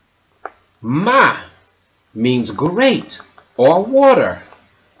 Ma means great or water.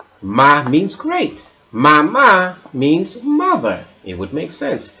 Ma means great. Mama means mother. It would make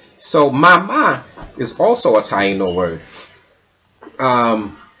sense. So mama is also a Taino word.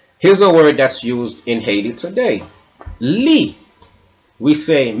 Here's a word that's used in Haiti today. Li. We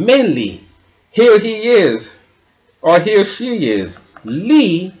say Menli. Here he is, or here she is.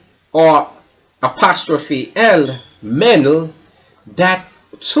 Li, or apostrophe L, menl, that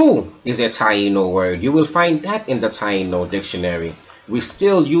too is a Taino word. You will find that in the Taino dictionary. We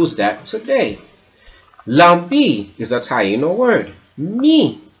still use that today. Lambi is a Taino word.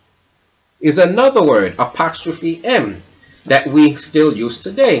 Me is another word, apostrophe M, that we still use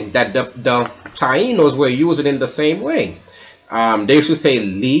today, that the Tainos were using in the same way. They used to say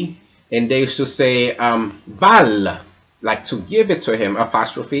li, and they used to say bal, like to give it to him,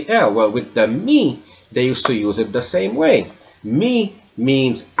 apostrophe L. Well, with the me, they used to use it the same way. Me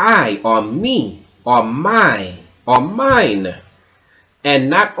means I, or me, or my, or mine.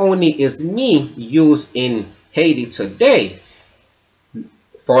 And not only is me used in Haiti today,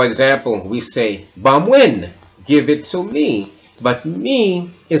 for example, we say bamwen, give it to me. But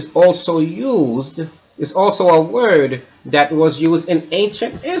me is also used, is also a word that was used in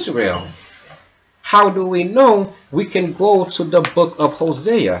ancient Israel. How do we know? We can go to the book of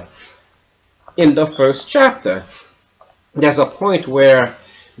Hosea in the first chapter. There's a point where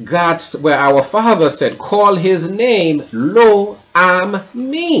where our Father said, call his name Lo Am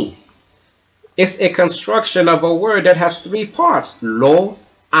Me. It's a construction of a word that has three parts, Lo,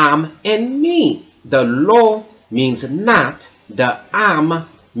 Am, and Me. The Lo means not, the Am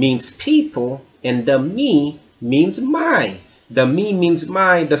means people, and the Me means my. The me means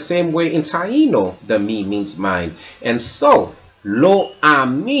mine the same way in Taino, the me means mine. And so, Lo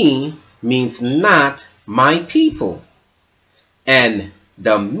Am Me means not my people. And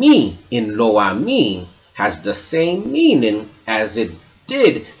the me in Lo Am Me has the same meaning as it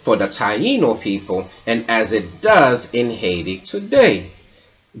did for the Taino people and as it does in Haiti today.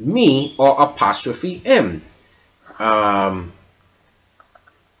 Me, or apostrophe M. The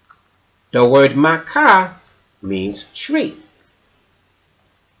word maka means tree.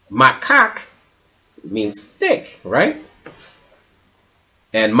 Makak means stick, right?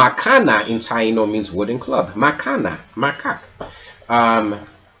 And makana in Taino means wooden club. Makana, makak.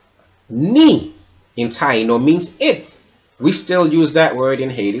 Ni in Taino means it. We still use that word in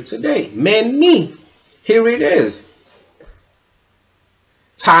Haiti today. Meni, here it is.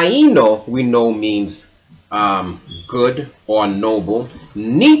 Taino, we know, means good or noble.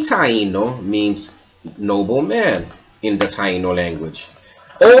 Ni Taino means noble man in the Taino language.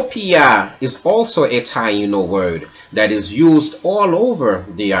 Opia is also a Taino word that is used all over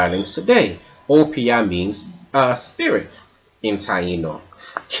the islands today. Opia means spirit in Taino.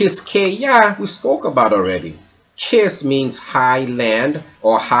 Kiskeya, we spoke about already. Kis means high land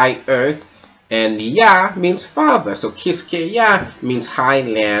or high earth, and Ya means father. So Kiskeya means high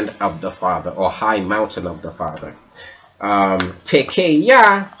land of the father or high mountain of the father.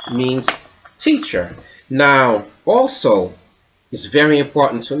 Tekeya means teacher. Now, also, it's very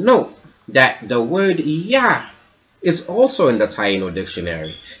important to note that the word Ya is also in the Taino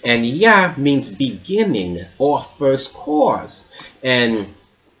dictionary. And Ya means beginning or first cause. And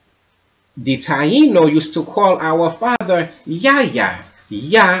the Taino used to call our father Yaya,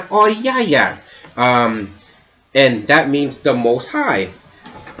 Ya or Yaya. And that means the Most High.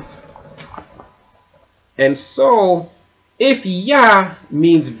 And so, if Ya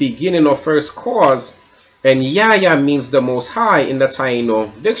means beginning or first cause, and Yaya means the Most High in the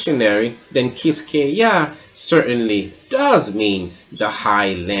Taino dictionary, then Kiskeya certainly does mean the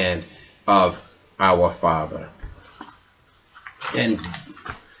high land of our Father. And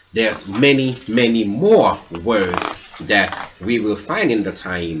there's many, many more words that we will find in the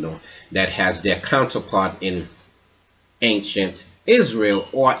Taino that has their counterpart in ancient Israel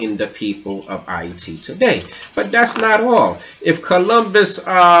or in the people of Haiti today. But that's not all. If Columbus,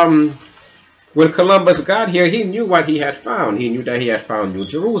 when Columbus got here, he knew what he had found. He knew that he had found New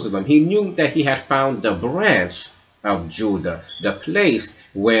Jerusalem. He knew that he had found the branch of Judah, the place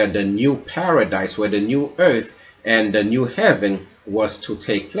where the new paradise, where the new earth and the new heaven was to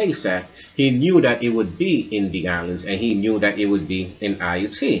take place at. He knew that it would be in the islands, and he knew that it would be in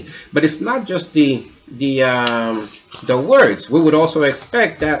IUT. But it's not just the words. We would also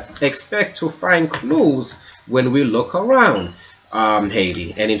expect to find clues when we look around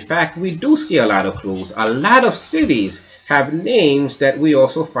Haiti. And in fact, we do see a lot of clues. A lot of cities have names that we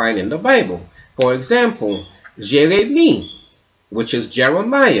also find in the Bible. For example, Jérémie, which is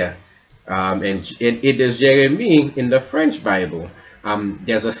Jeremiah. And it is Jeremy in the French Bible.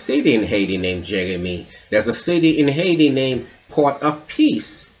 There's a city in Haiti named Jeremy. There's a city in Haiti named Port of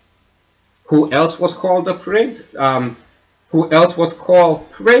Peace. Who else was called the Prince? Who else was called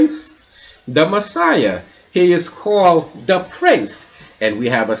Prince? The Messiah. He is called the Prince. And we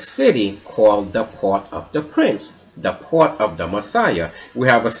have a city called the Port of the Prince, the Port of the Messiah. We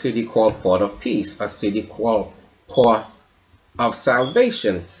have a city called Port of Peace, a city called Port of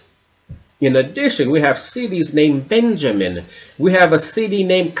Salvation. In addition, we have cities named Benjamin. We have a city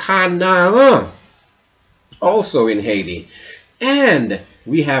named Canaan, also in Haiti. And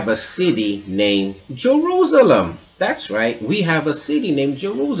we have a city named Jerusalem. That's right, we have a city named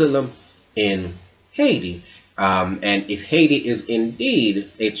Jerusalem in Haiti. And if Haiti is indeed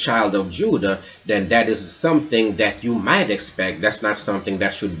a child of Judah, then that is something that you might expect. That's not something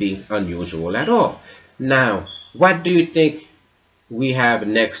that should be unusual at all. Now, what do you think we have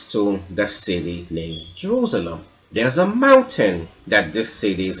next to the city named Jerusalem? There's a mountain that this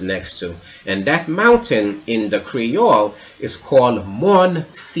city is next to. And that mountain in the Creole is called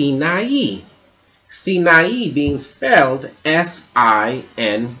Mont Sinai. Sinai being spelled Sinai.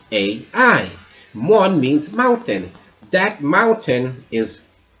 Mon means mountain. That mountain is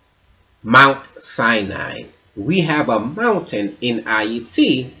Mount Sinai. We have a mountain in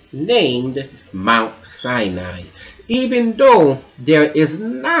Haiti named Mount Sinai. Even though there is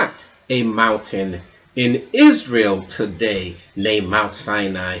not a mountain in Israel today named Mount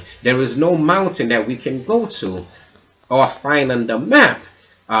Sinai, there is no mountain that we can go to or find on the map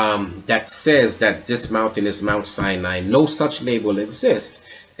that says that this mountain is Mount Sinai. No such label exists,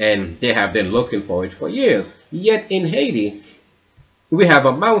 and they have been looking for it for years. Yet in Haiti, we have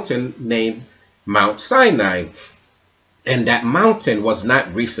a mountain named Mount Sinai. And that mountain was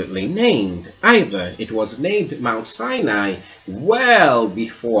not recently named either. It was named Mount Sinai well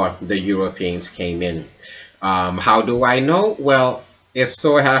before the Europeans came in. How do I know? Well, it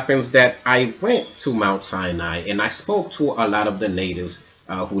so happens that I went to Mount Sinai and I spoke to a lot of the natives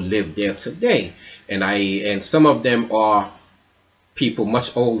who live there today. And some of them are people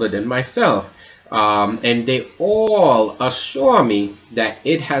much older than myself. And they all assure me that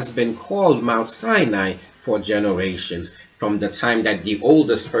it has been called Mount Sinai for generations, from the time that the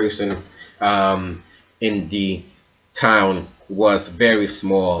oldest person in the town was very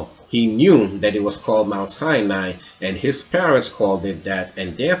small. He knew that it was called Mount Sinai, and his parents called it that,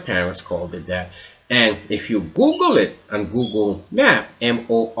 and their parents called it that. And if you Google it on Google Map,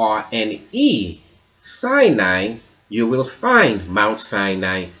 Morne, Sinai, you will find Mount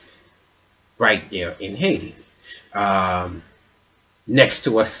Sinai right there in Haiti. Next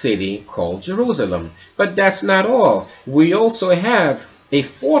to a city called Jerusalem. But that's not all. We also have a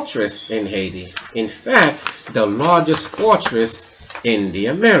fortress in Haiti. In fact, the largest fortress in the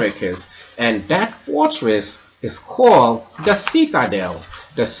Americas. And that fortress is called the Citadel.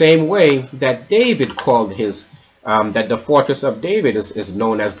 The same way that David called his, that the fortress of David is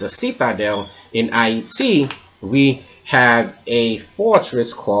known as the Citadel. In Haiti, we have a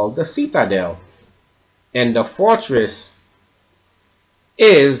fortress called the Citadel. And the fortress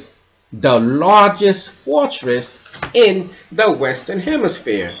is the largest fortress in the Western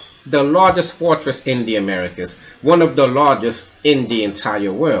Hemisphere, the largest fortress in the Americas, one of the largest in the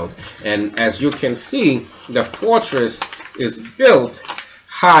entire world. And as you can see, the fortress is built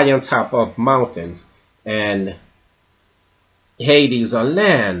high on top of mountains, and Haiti is a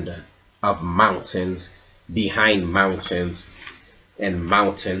land of mountains behind mountains and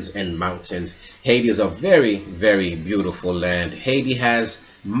mountains and mountains. Haiti is a very, very beautiful land. Haiti has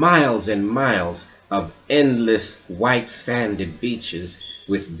miles and miles of endless white sanded beaches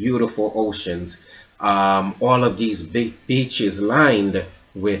with beautiful oceans. All of these big beaches lined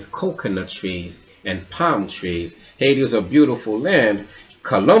with coconut trees and palm trees. Haiti is a beautiful land.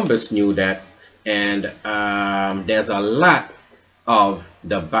 Columbus knew that, and there's a lot of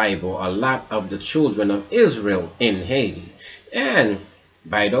the Bible, a lot of the children of Israel in Haiti. And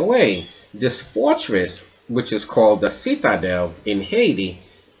by the way, this fortress, which is called the Citadel in Haiti,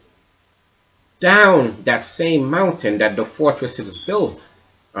 down that same mountain that the fortress is built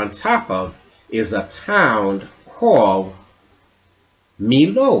on top of is a town called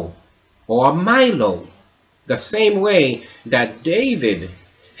Milo or Milo. The same way that David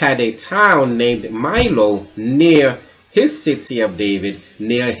had a town named Milo near his city of David,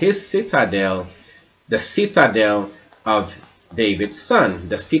 near his citadel, the citadel of David's son,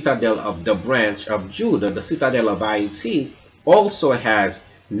 the citadel of the branch of Judah, the citadel of Haiti, also has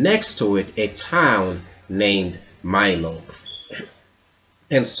next to it a town named Milo.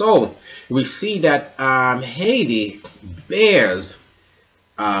 And so we see that Haiti bears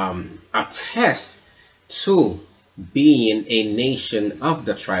attest to being a nation of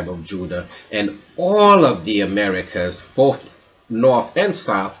the tribe of Judah, and all of the Americas, both north and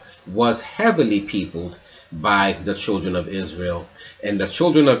south, was heavily peopled by the children of Israel. And the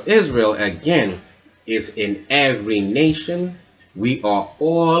children of Israel, again, is in every nation. We are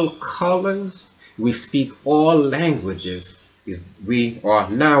all colors. We speak all languages. We are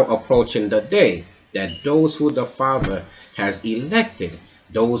now approaching the day that those who the Father has elected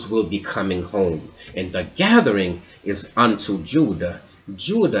Those will be coming home. And the gathering is unto Judah.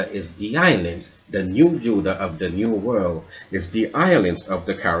 Judah is the islands. The new Judah of the new world is the islands of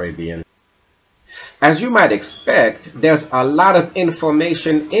the Caribbean. As you might expect, there's a lot of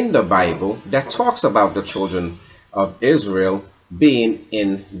information in the Bible that talks about the children of Israel being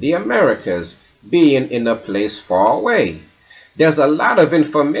in the Americas, being in a place far away. There's a lot of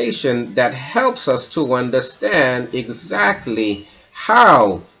information that helps us to understand exactly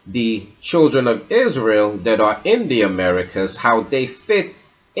how the children of Israel that are in the Americas, how they fit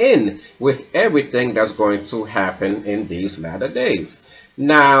in with everything that's going to happen in these latter days.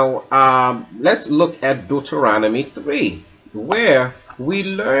 Now, let's look at Deuteronomy 3, where we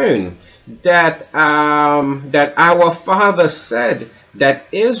learn that our father said that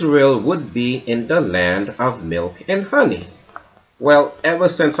Israel would be in the land of milk and honey. Well, ever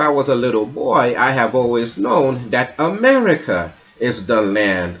since I was a little boy, I have always known that America is the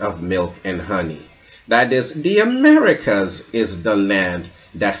land of milk and honey. That is, the Americas is the land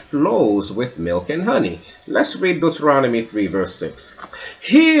that flows with milk and honey. Let's read Deuteronomy 3, verse 6.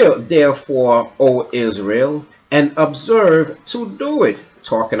 Hear therefore, O Israel, and observe to do it,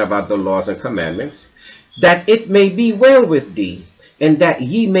 talking about the laws and commandments, that it may be well with thee, and that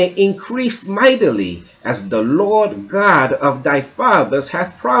ye may increase mightily, as the Lord God of thy fathers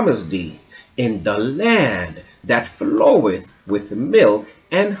hath promised thee, in the land that floweth with milk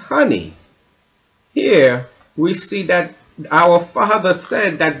and honey. Here we see that our father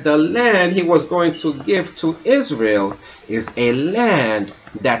said that the land he was going to give to Israel is a land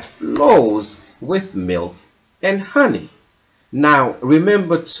that flows with milk and honey. Now,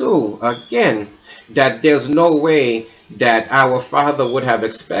 remember too, again, that there's no way that our father would have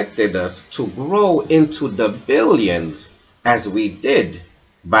expected us to grow into the billions as we did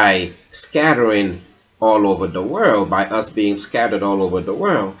by scattering all over the world, by us being scattered all over the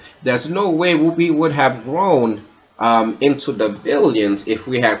world. There's no way we would have grown into the billions if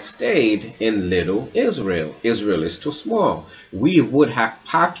we had stayed in little Israel. Israel is too small. We would have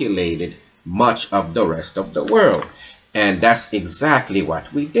populated much of the rest of the world. And that's exactly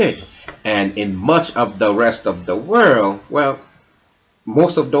what we did. And in much of the rest of the world, well,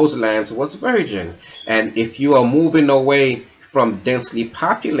 most of those lands was virgin. And if you are moving away from densely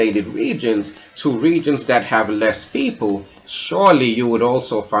populated regions to regions that have less people, surely you would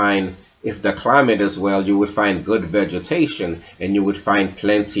also find, if the climate is well, you would find good vegetation, and you would find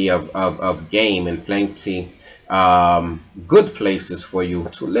plenty of game and plenty good places for you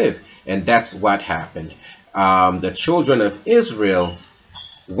to live. And that's what happened. The children of Israel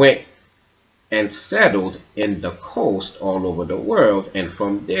went and settled in the coast all over the world, and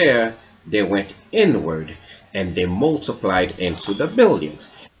from there they went inward and they multiplied into the billions.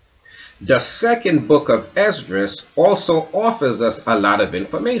 The second book of Esdras also offers us a lot of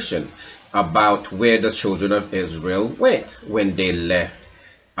information about where the children of Israel went when they left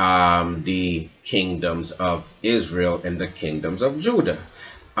the kingdoms of Israel and the kingdoms of Judah.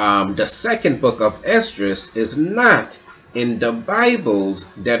 The second book of Esdras is not in the Bibles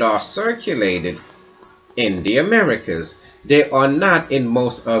that are circulated in the Americas. They are not in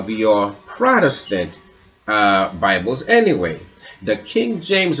most of your Protestant Bibles anyway. The King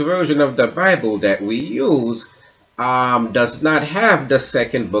James Version of the Bible that we use does not have the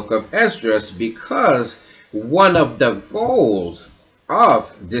second book of Esdras, because one of the goals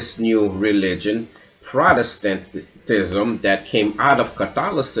of this new religion, Protestantism, that came out of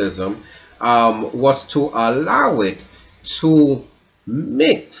Catholicism, was to allow it to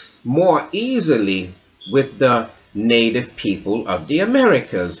mix more easily with the native people of the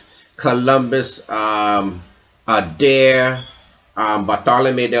Americas. Columbus, Adair,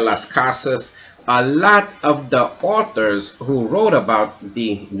 Bartolome de las Casas, a lot of the authors who wrote about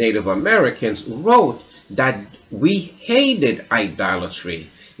the Native Americans wrote that we hated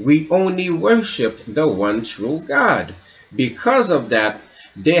idolatry. We only worshiped the one true God. Because of that,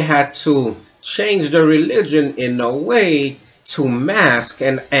 they had to change the religion in a way to mask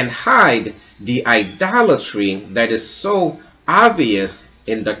and hide the idolatry that is so obvious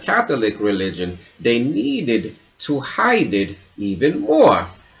in the Catholic religion. They needed to hide it even more.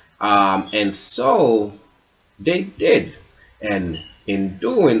 And so they did. And in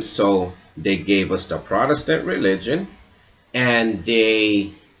doing so, they gave us the Protestant religion, and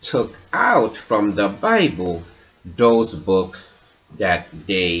they took out from the Bible those books that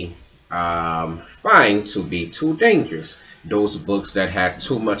they find to be too dangerous. those books that had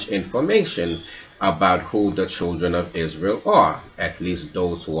too much information about who the children of Israel are, at least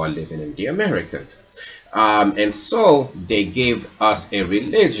those who are living in the Americas. And so they gave us a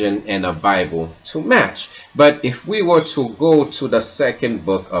religion and a Bible to match. But if we were to go to the second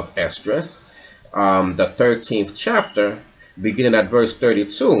book of Esdras, the 13th chapter, beginning at verse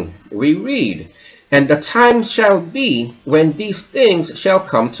 32, we read, "And the time shall be when these things shall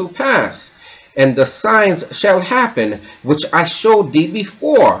come to pass, and the signs shall happen which I showed thee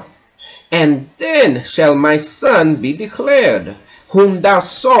before. And then shall my son be declared, whom thou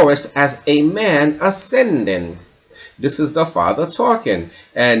sawest as a man ascending." This is the Father talking,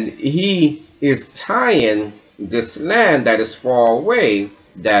 and he is tying this land that is far away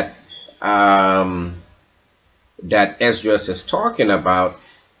that that Esdras is talking about.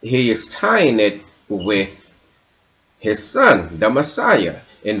 He is tying it with his son, the Messiah,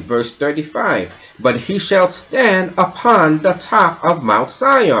 in verse 35. "But he shall stand upon the top of Mount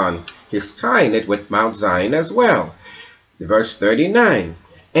Zion." He's tying it with Mount Zion as well. Verse 39.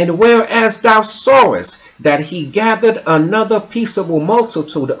 "And whereas thou sawest that he gathered another peaceable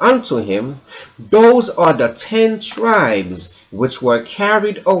multitude unto him, those are the 10 tribes which were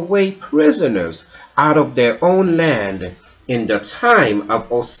carried away prisoners out of their own land in the time of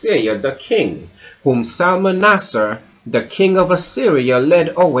Hosea the king, whom Salmanassar the king of Assyria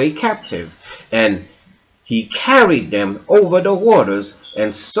led away captive. And he carried them over the waters,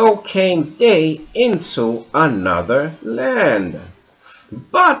 and so came they into another land.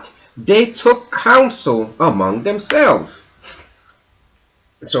 But they took counsel among themselves."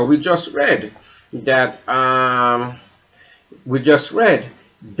 So we just read that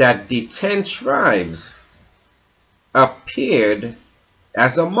the 10 tribes appeared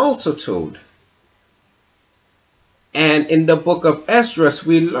as a multitude. And in the book of Esdras,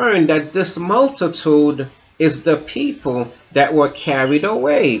 we learn that this multitude is the people that were carried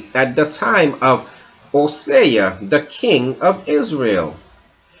away at the time of Hosea, the king of Israel.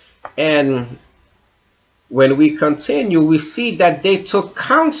 And when we continue, we see that they took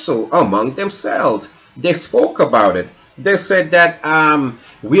counsel among themselves. They spoke about it. They said that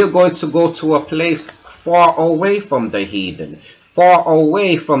we are going to go to a place far away from the heathen, far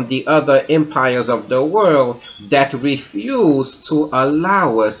away from the other empires of the world that refuse to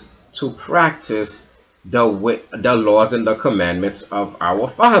allow us to practice the laws and the commandments of our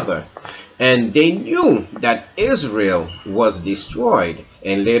Father. And they knew that Israel was destroyed.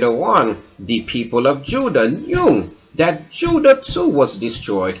 And later on, the people of Judah knew that Judah too was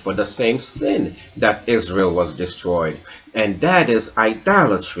destroyed for the same sin that Israel was destroyed. And that is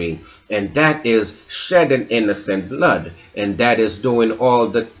idolatry. And that is shedding innocent blood. And that is doing all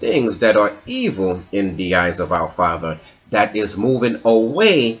the things that are evil in the eyes of our Father. That is moving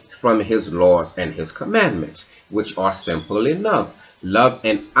away from his laws and his commandments, which are simple enough. Love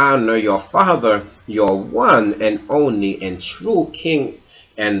and honor your Father, your one and only and true King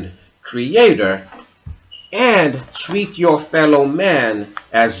and Creator, and treat your fellow man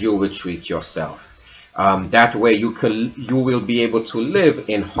as you would treat yourself. That way you will be able to live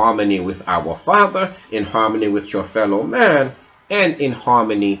in harmony with our Father, in harmony with your fellow man, and in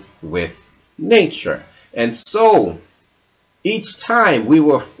harmony with nature. And so each time we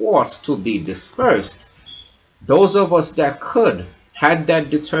were forced to be dispersed, those of us that could had that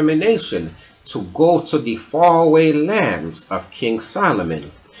determination to go to the faraway lands of King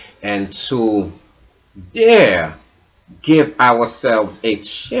Solomon and to dare give ourselves a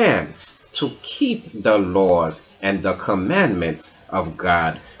chance to keep the laws and the commandments of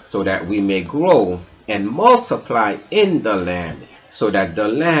God, so that we may grow and multiply in the land, so that the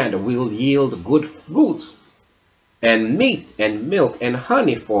land will yield good fruits and meat and milk and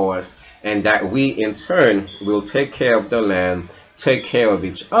honey for us, and that we in turn will take care of the land, take care of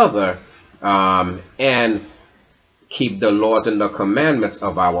each other, and keep the laws and the commandments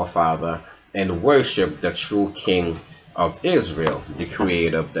of our Father, and worship the true King of Israel, the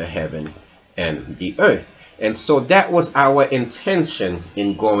creator of the heaven and the earth. And so that was our intention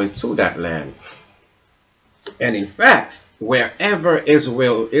in going to that land. And in fact, wherever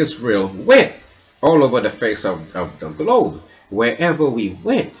Israel went, all over the face of the globe, wherever we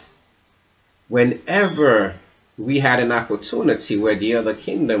went, whenever we had an opportunity where the other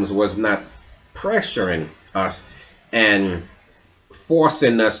kingdoms was not pressuring us and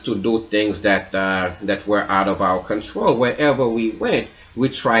forcing us to do things that were out of our control, wherever we went, we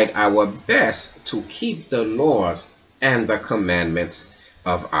tried our best to keep the laws and the commandments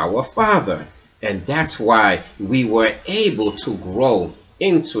of our Father. And that's why we were able to grow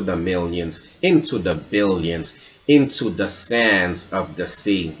into the millions, into the billions, into the sands of the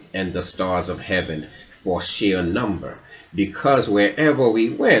sea and the stars of heaven for sheer number. because wherever we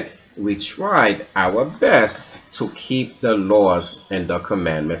went, we tried our best to keep the laws and the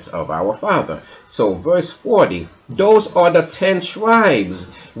commandments of our Father. So, verse 40, those are the 10 tribes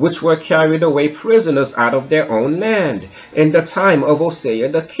which were carried away prisoners out of their own land in the time of Hosea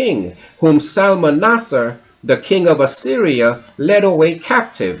the king, whom Salmanassar, the king of Assyria, led away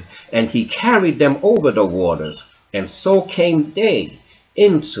captive, and he carried them over the waters, and so came they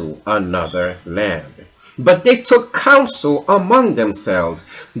into another land. But they took counsel among themselves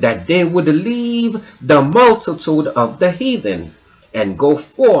that they would leave the multitude of the heathen and go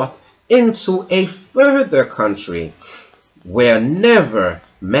forth into a further country where never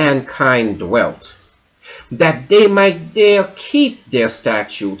mankind dwelt, that they might there keep their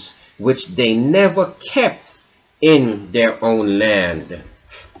statutes which they never kept in their own land.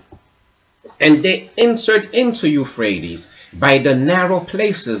 And they entered into Euphrates by the narrow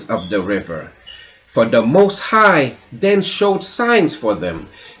places of the river. For the Most High then showed signs for them,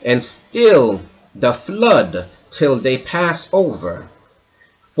 and still the flood till they passed over.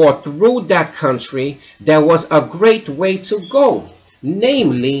 For through that country there was a great way to go,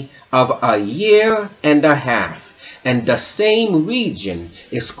 namely of a year and a half, and the same region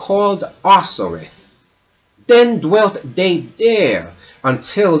is called Osiris. Then dwelt they there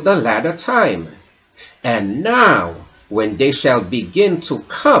until the latter time. And now, when they shall begin to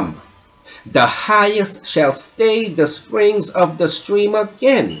come, the highest shall stay the springs of the stream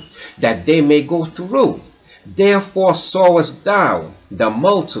again, that they may go through. Therefore sawest thou the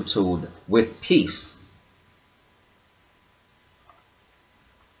multitude with peace.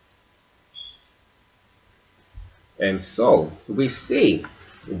 And so we see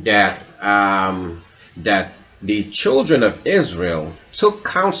that that the children of Israel took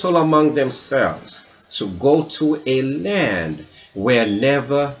counsel among themselves to go to a land where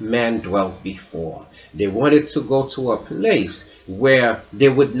never man dwelt before. They wanted to go to a place where they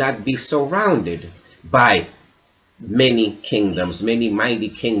would not be surrounded by many kingdoms, many mighty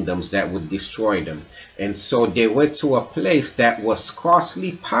kingdoms that would destroy them. And so they went to a place that was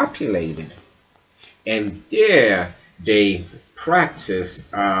sparsely populated. And there they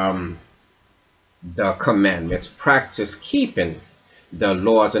practiced the commandments, practice keeping the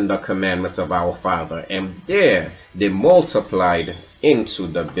laws and the commandments of our Father. And there they multiplied into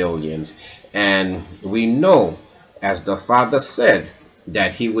the billions. And we know, as the Father said,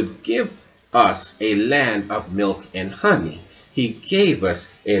 that he would give us a land of milk and honey. He gave us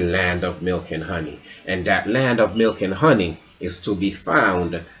a land of milk and honey. And that land of milk and honey is to be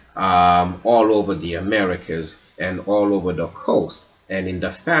found all over the Americas and all over the coast and in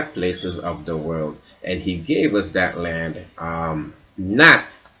the fat places of the world. And he gave us that land not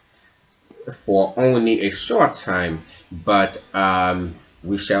for only a short time, but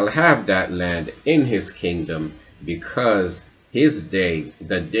we shall have that land in his kingdom, because his day,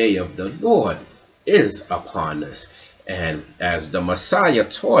 the day of the Lord, is upon us. And as the Messiah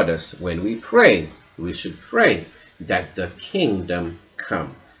taught us, when we pray, we should pray that the kingdom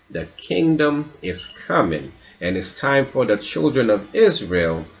come. The kingdom is coming. And it's time for the children of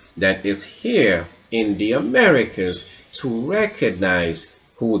Israel that is here in the Americas to recognize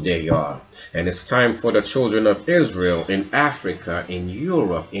who they are. And it's time for the children of Israel in Africa, in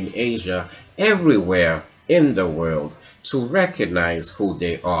Europe, in Asia, everywhere in the world to recognize who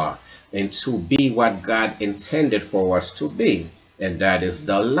they are and to be what God intended for us to be. And that is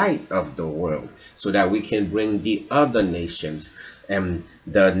the light of the world, so that we can bring the other nations and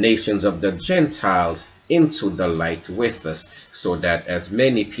the nations of the Gentiles into the light with us, so that as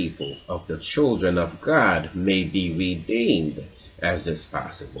many people of the children of God may be redeemed as is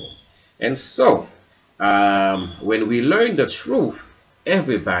possible. And so, when we learn the truth,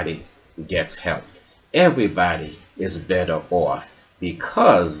 everybody gets help. Everybody is better off,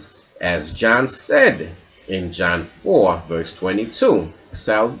 because, as John said in John 4, verse 22,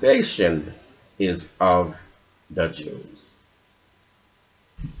 salvation is of the Jews.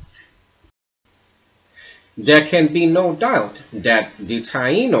 There can be no doubt that the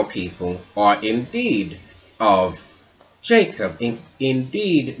Taino people are indeed of Jacob,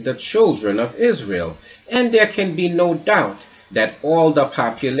 indeed the children of Israel. And there can be no doubt that all the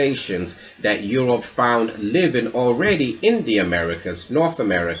populations that Europe found living already in the Americas, North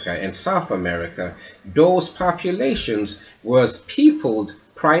America and South America, those populations was peopled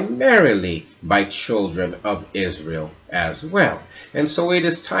primarily by children of Israel as well. And so it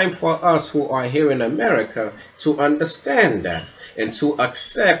is time for us who are here in America to understand that and to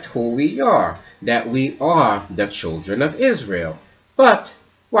accept who we are, that we are the children of Israel. But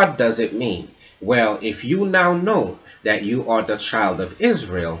what does it mean? Well, if you now know that you are the child of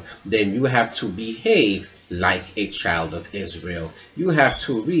Israel, then you have to behave like a child of Israel. You have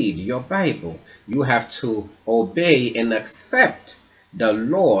to read your Bible. You have to obey and accept the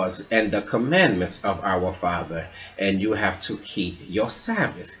laws and the commandments of our Father. And you have to keep your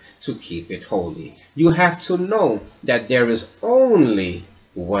Sabbath, to keep it holy. You have to know that there is only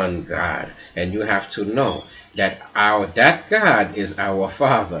one God. And you have to know that that God is our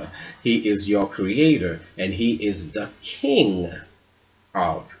Father. He is your creator, and he is the King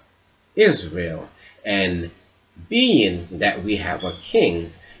of Israel. And being that we have a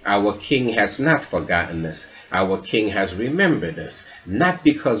king, our king has not forgotten us. Our king has remembered us, not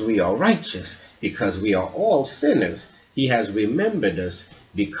because we are righteous, because we are all sinners. He has remembered us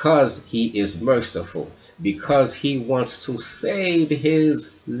because he is merciful, because he wants to save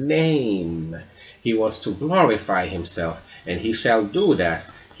his name. He wants to glorify himself, and he shall do that.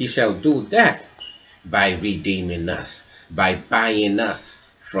 He shall do that by redeeming us, by buying us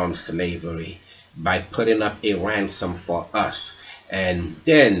from slavery, by putting up a ransom for us. And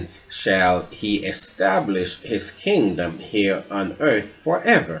then shall he establish his kingdom here on earth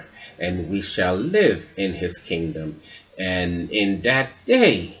forever, and we shall live in his kingdom. And in that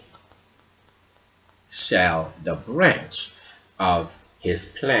day shall the branch of his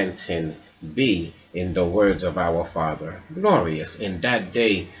planting be, in the words of our Father, glorious. In that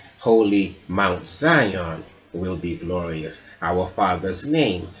day, holy Mount Zion will be glorious. Our Father's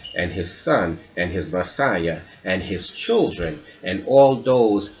name and his Son and his Messiah and his children and all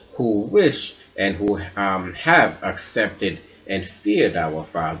those who wish and who have accepted and feared our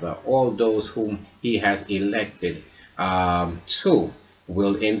Father, all those whom he has elected to,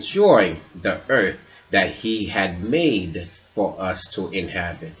 will enjoy the earth that he had made for us to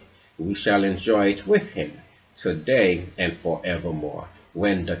inhabit. We shall enjoy it with him today and forevermore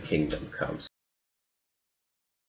when the kingdom comes.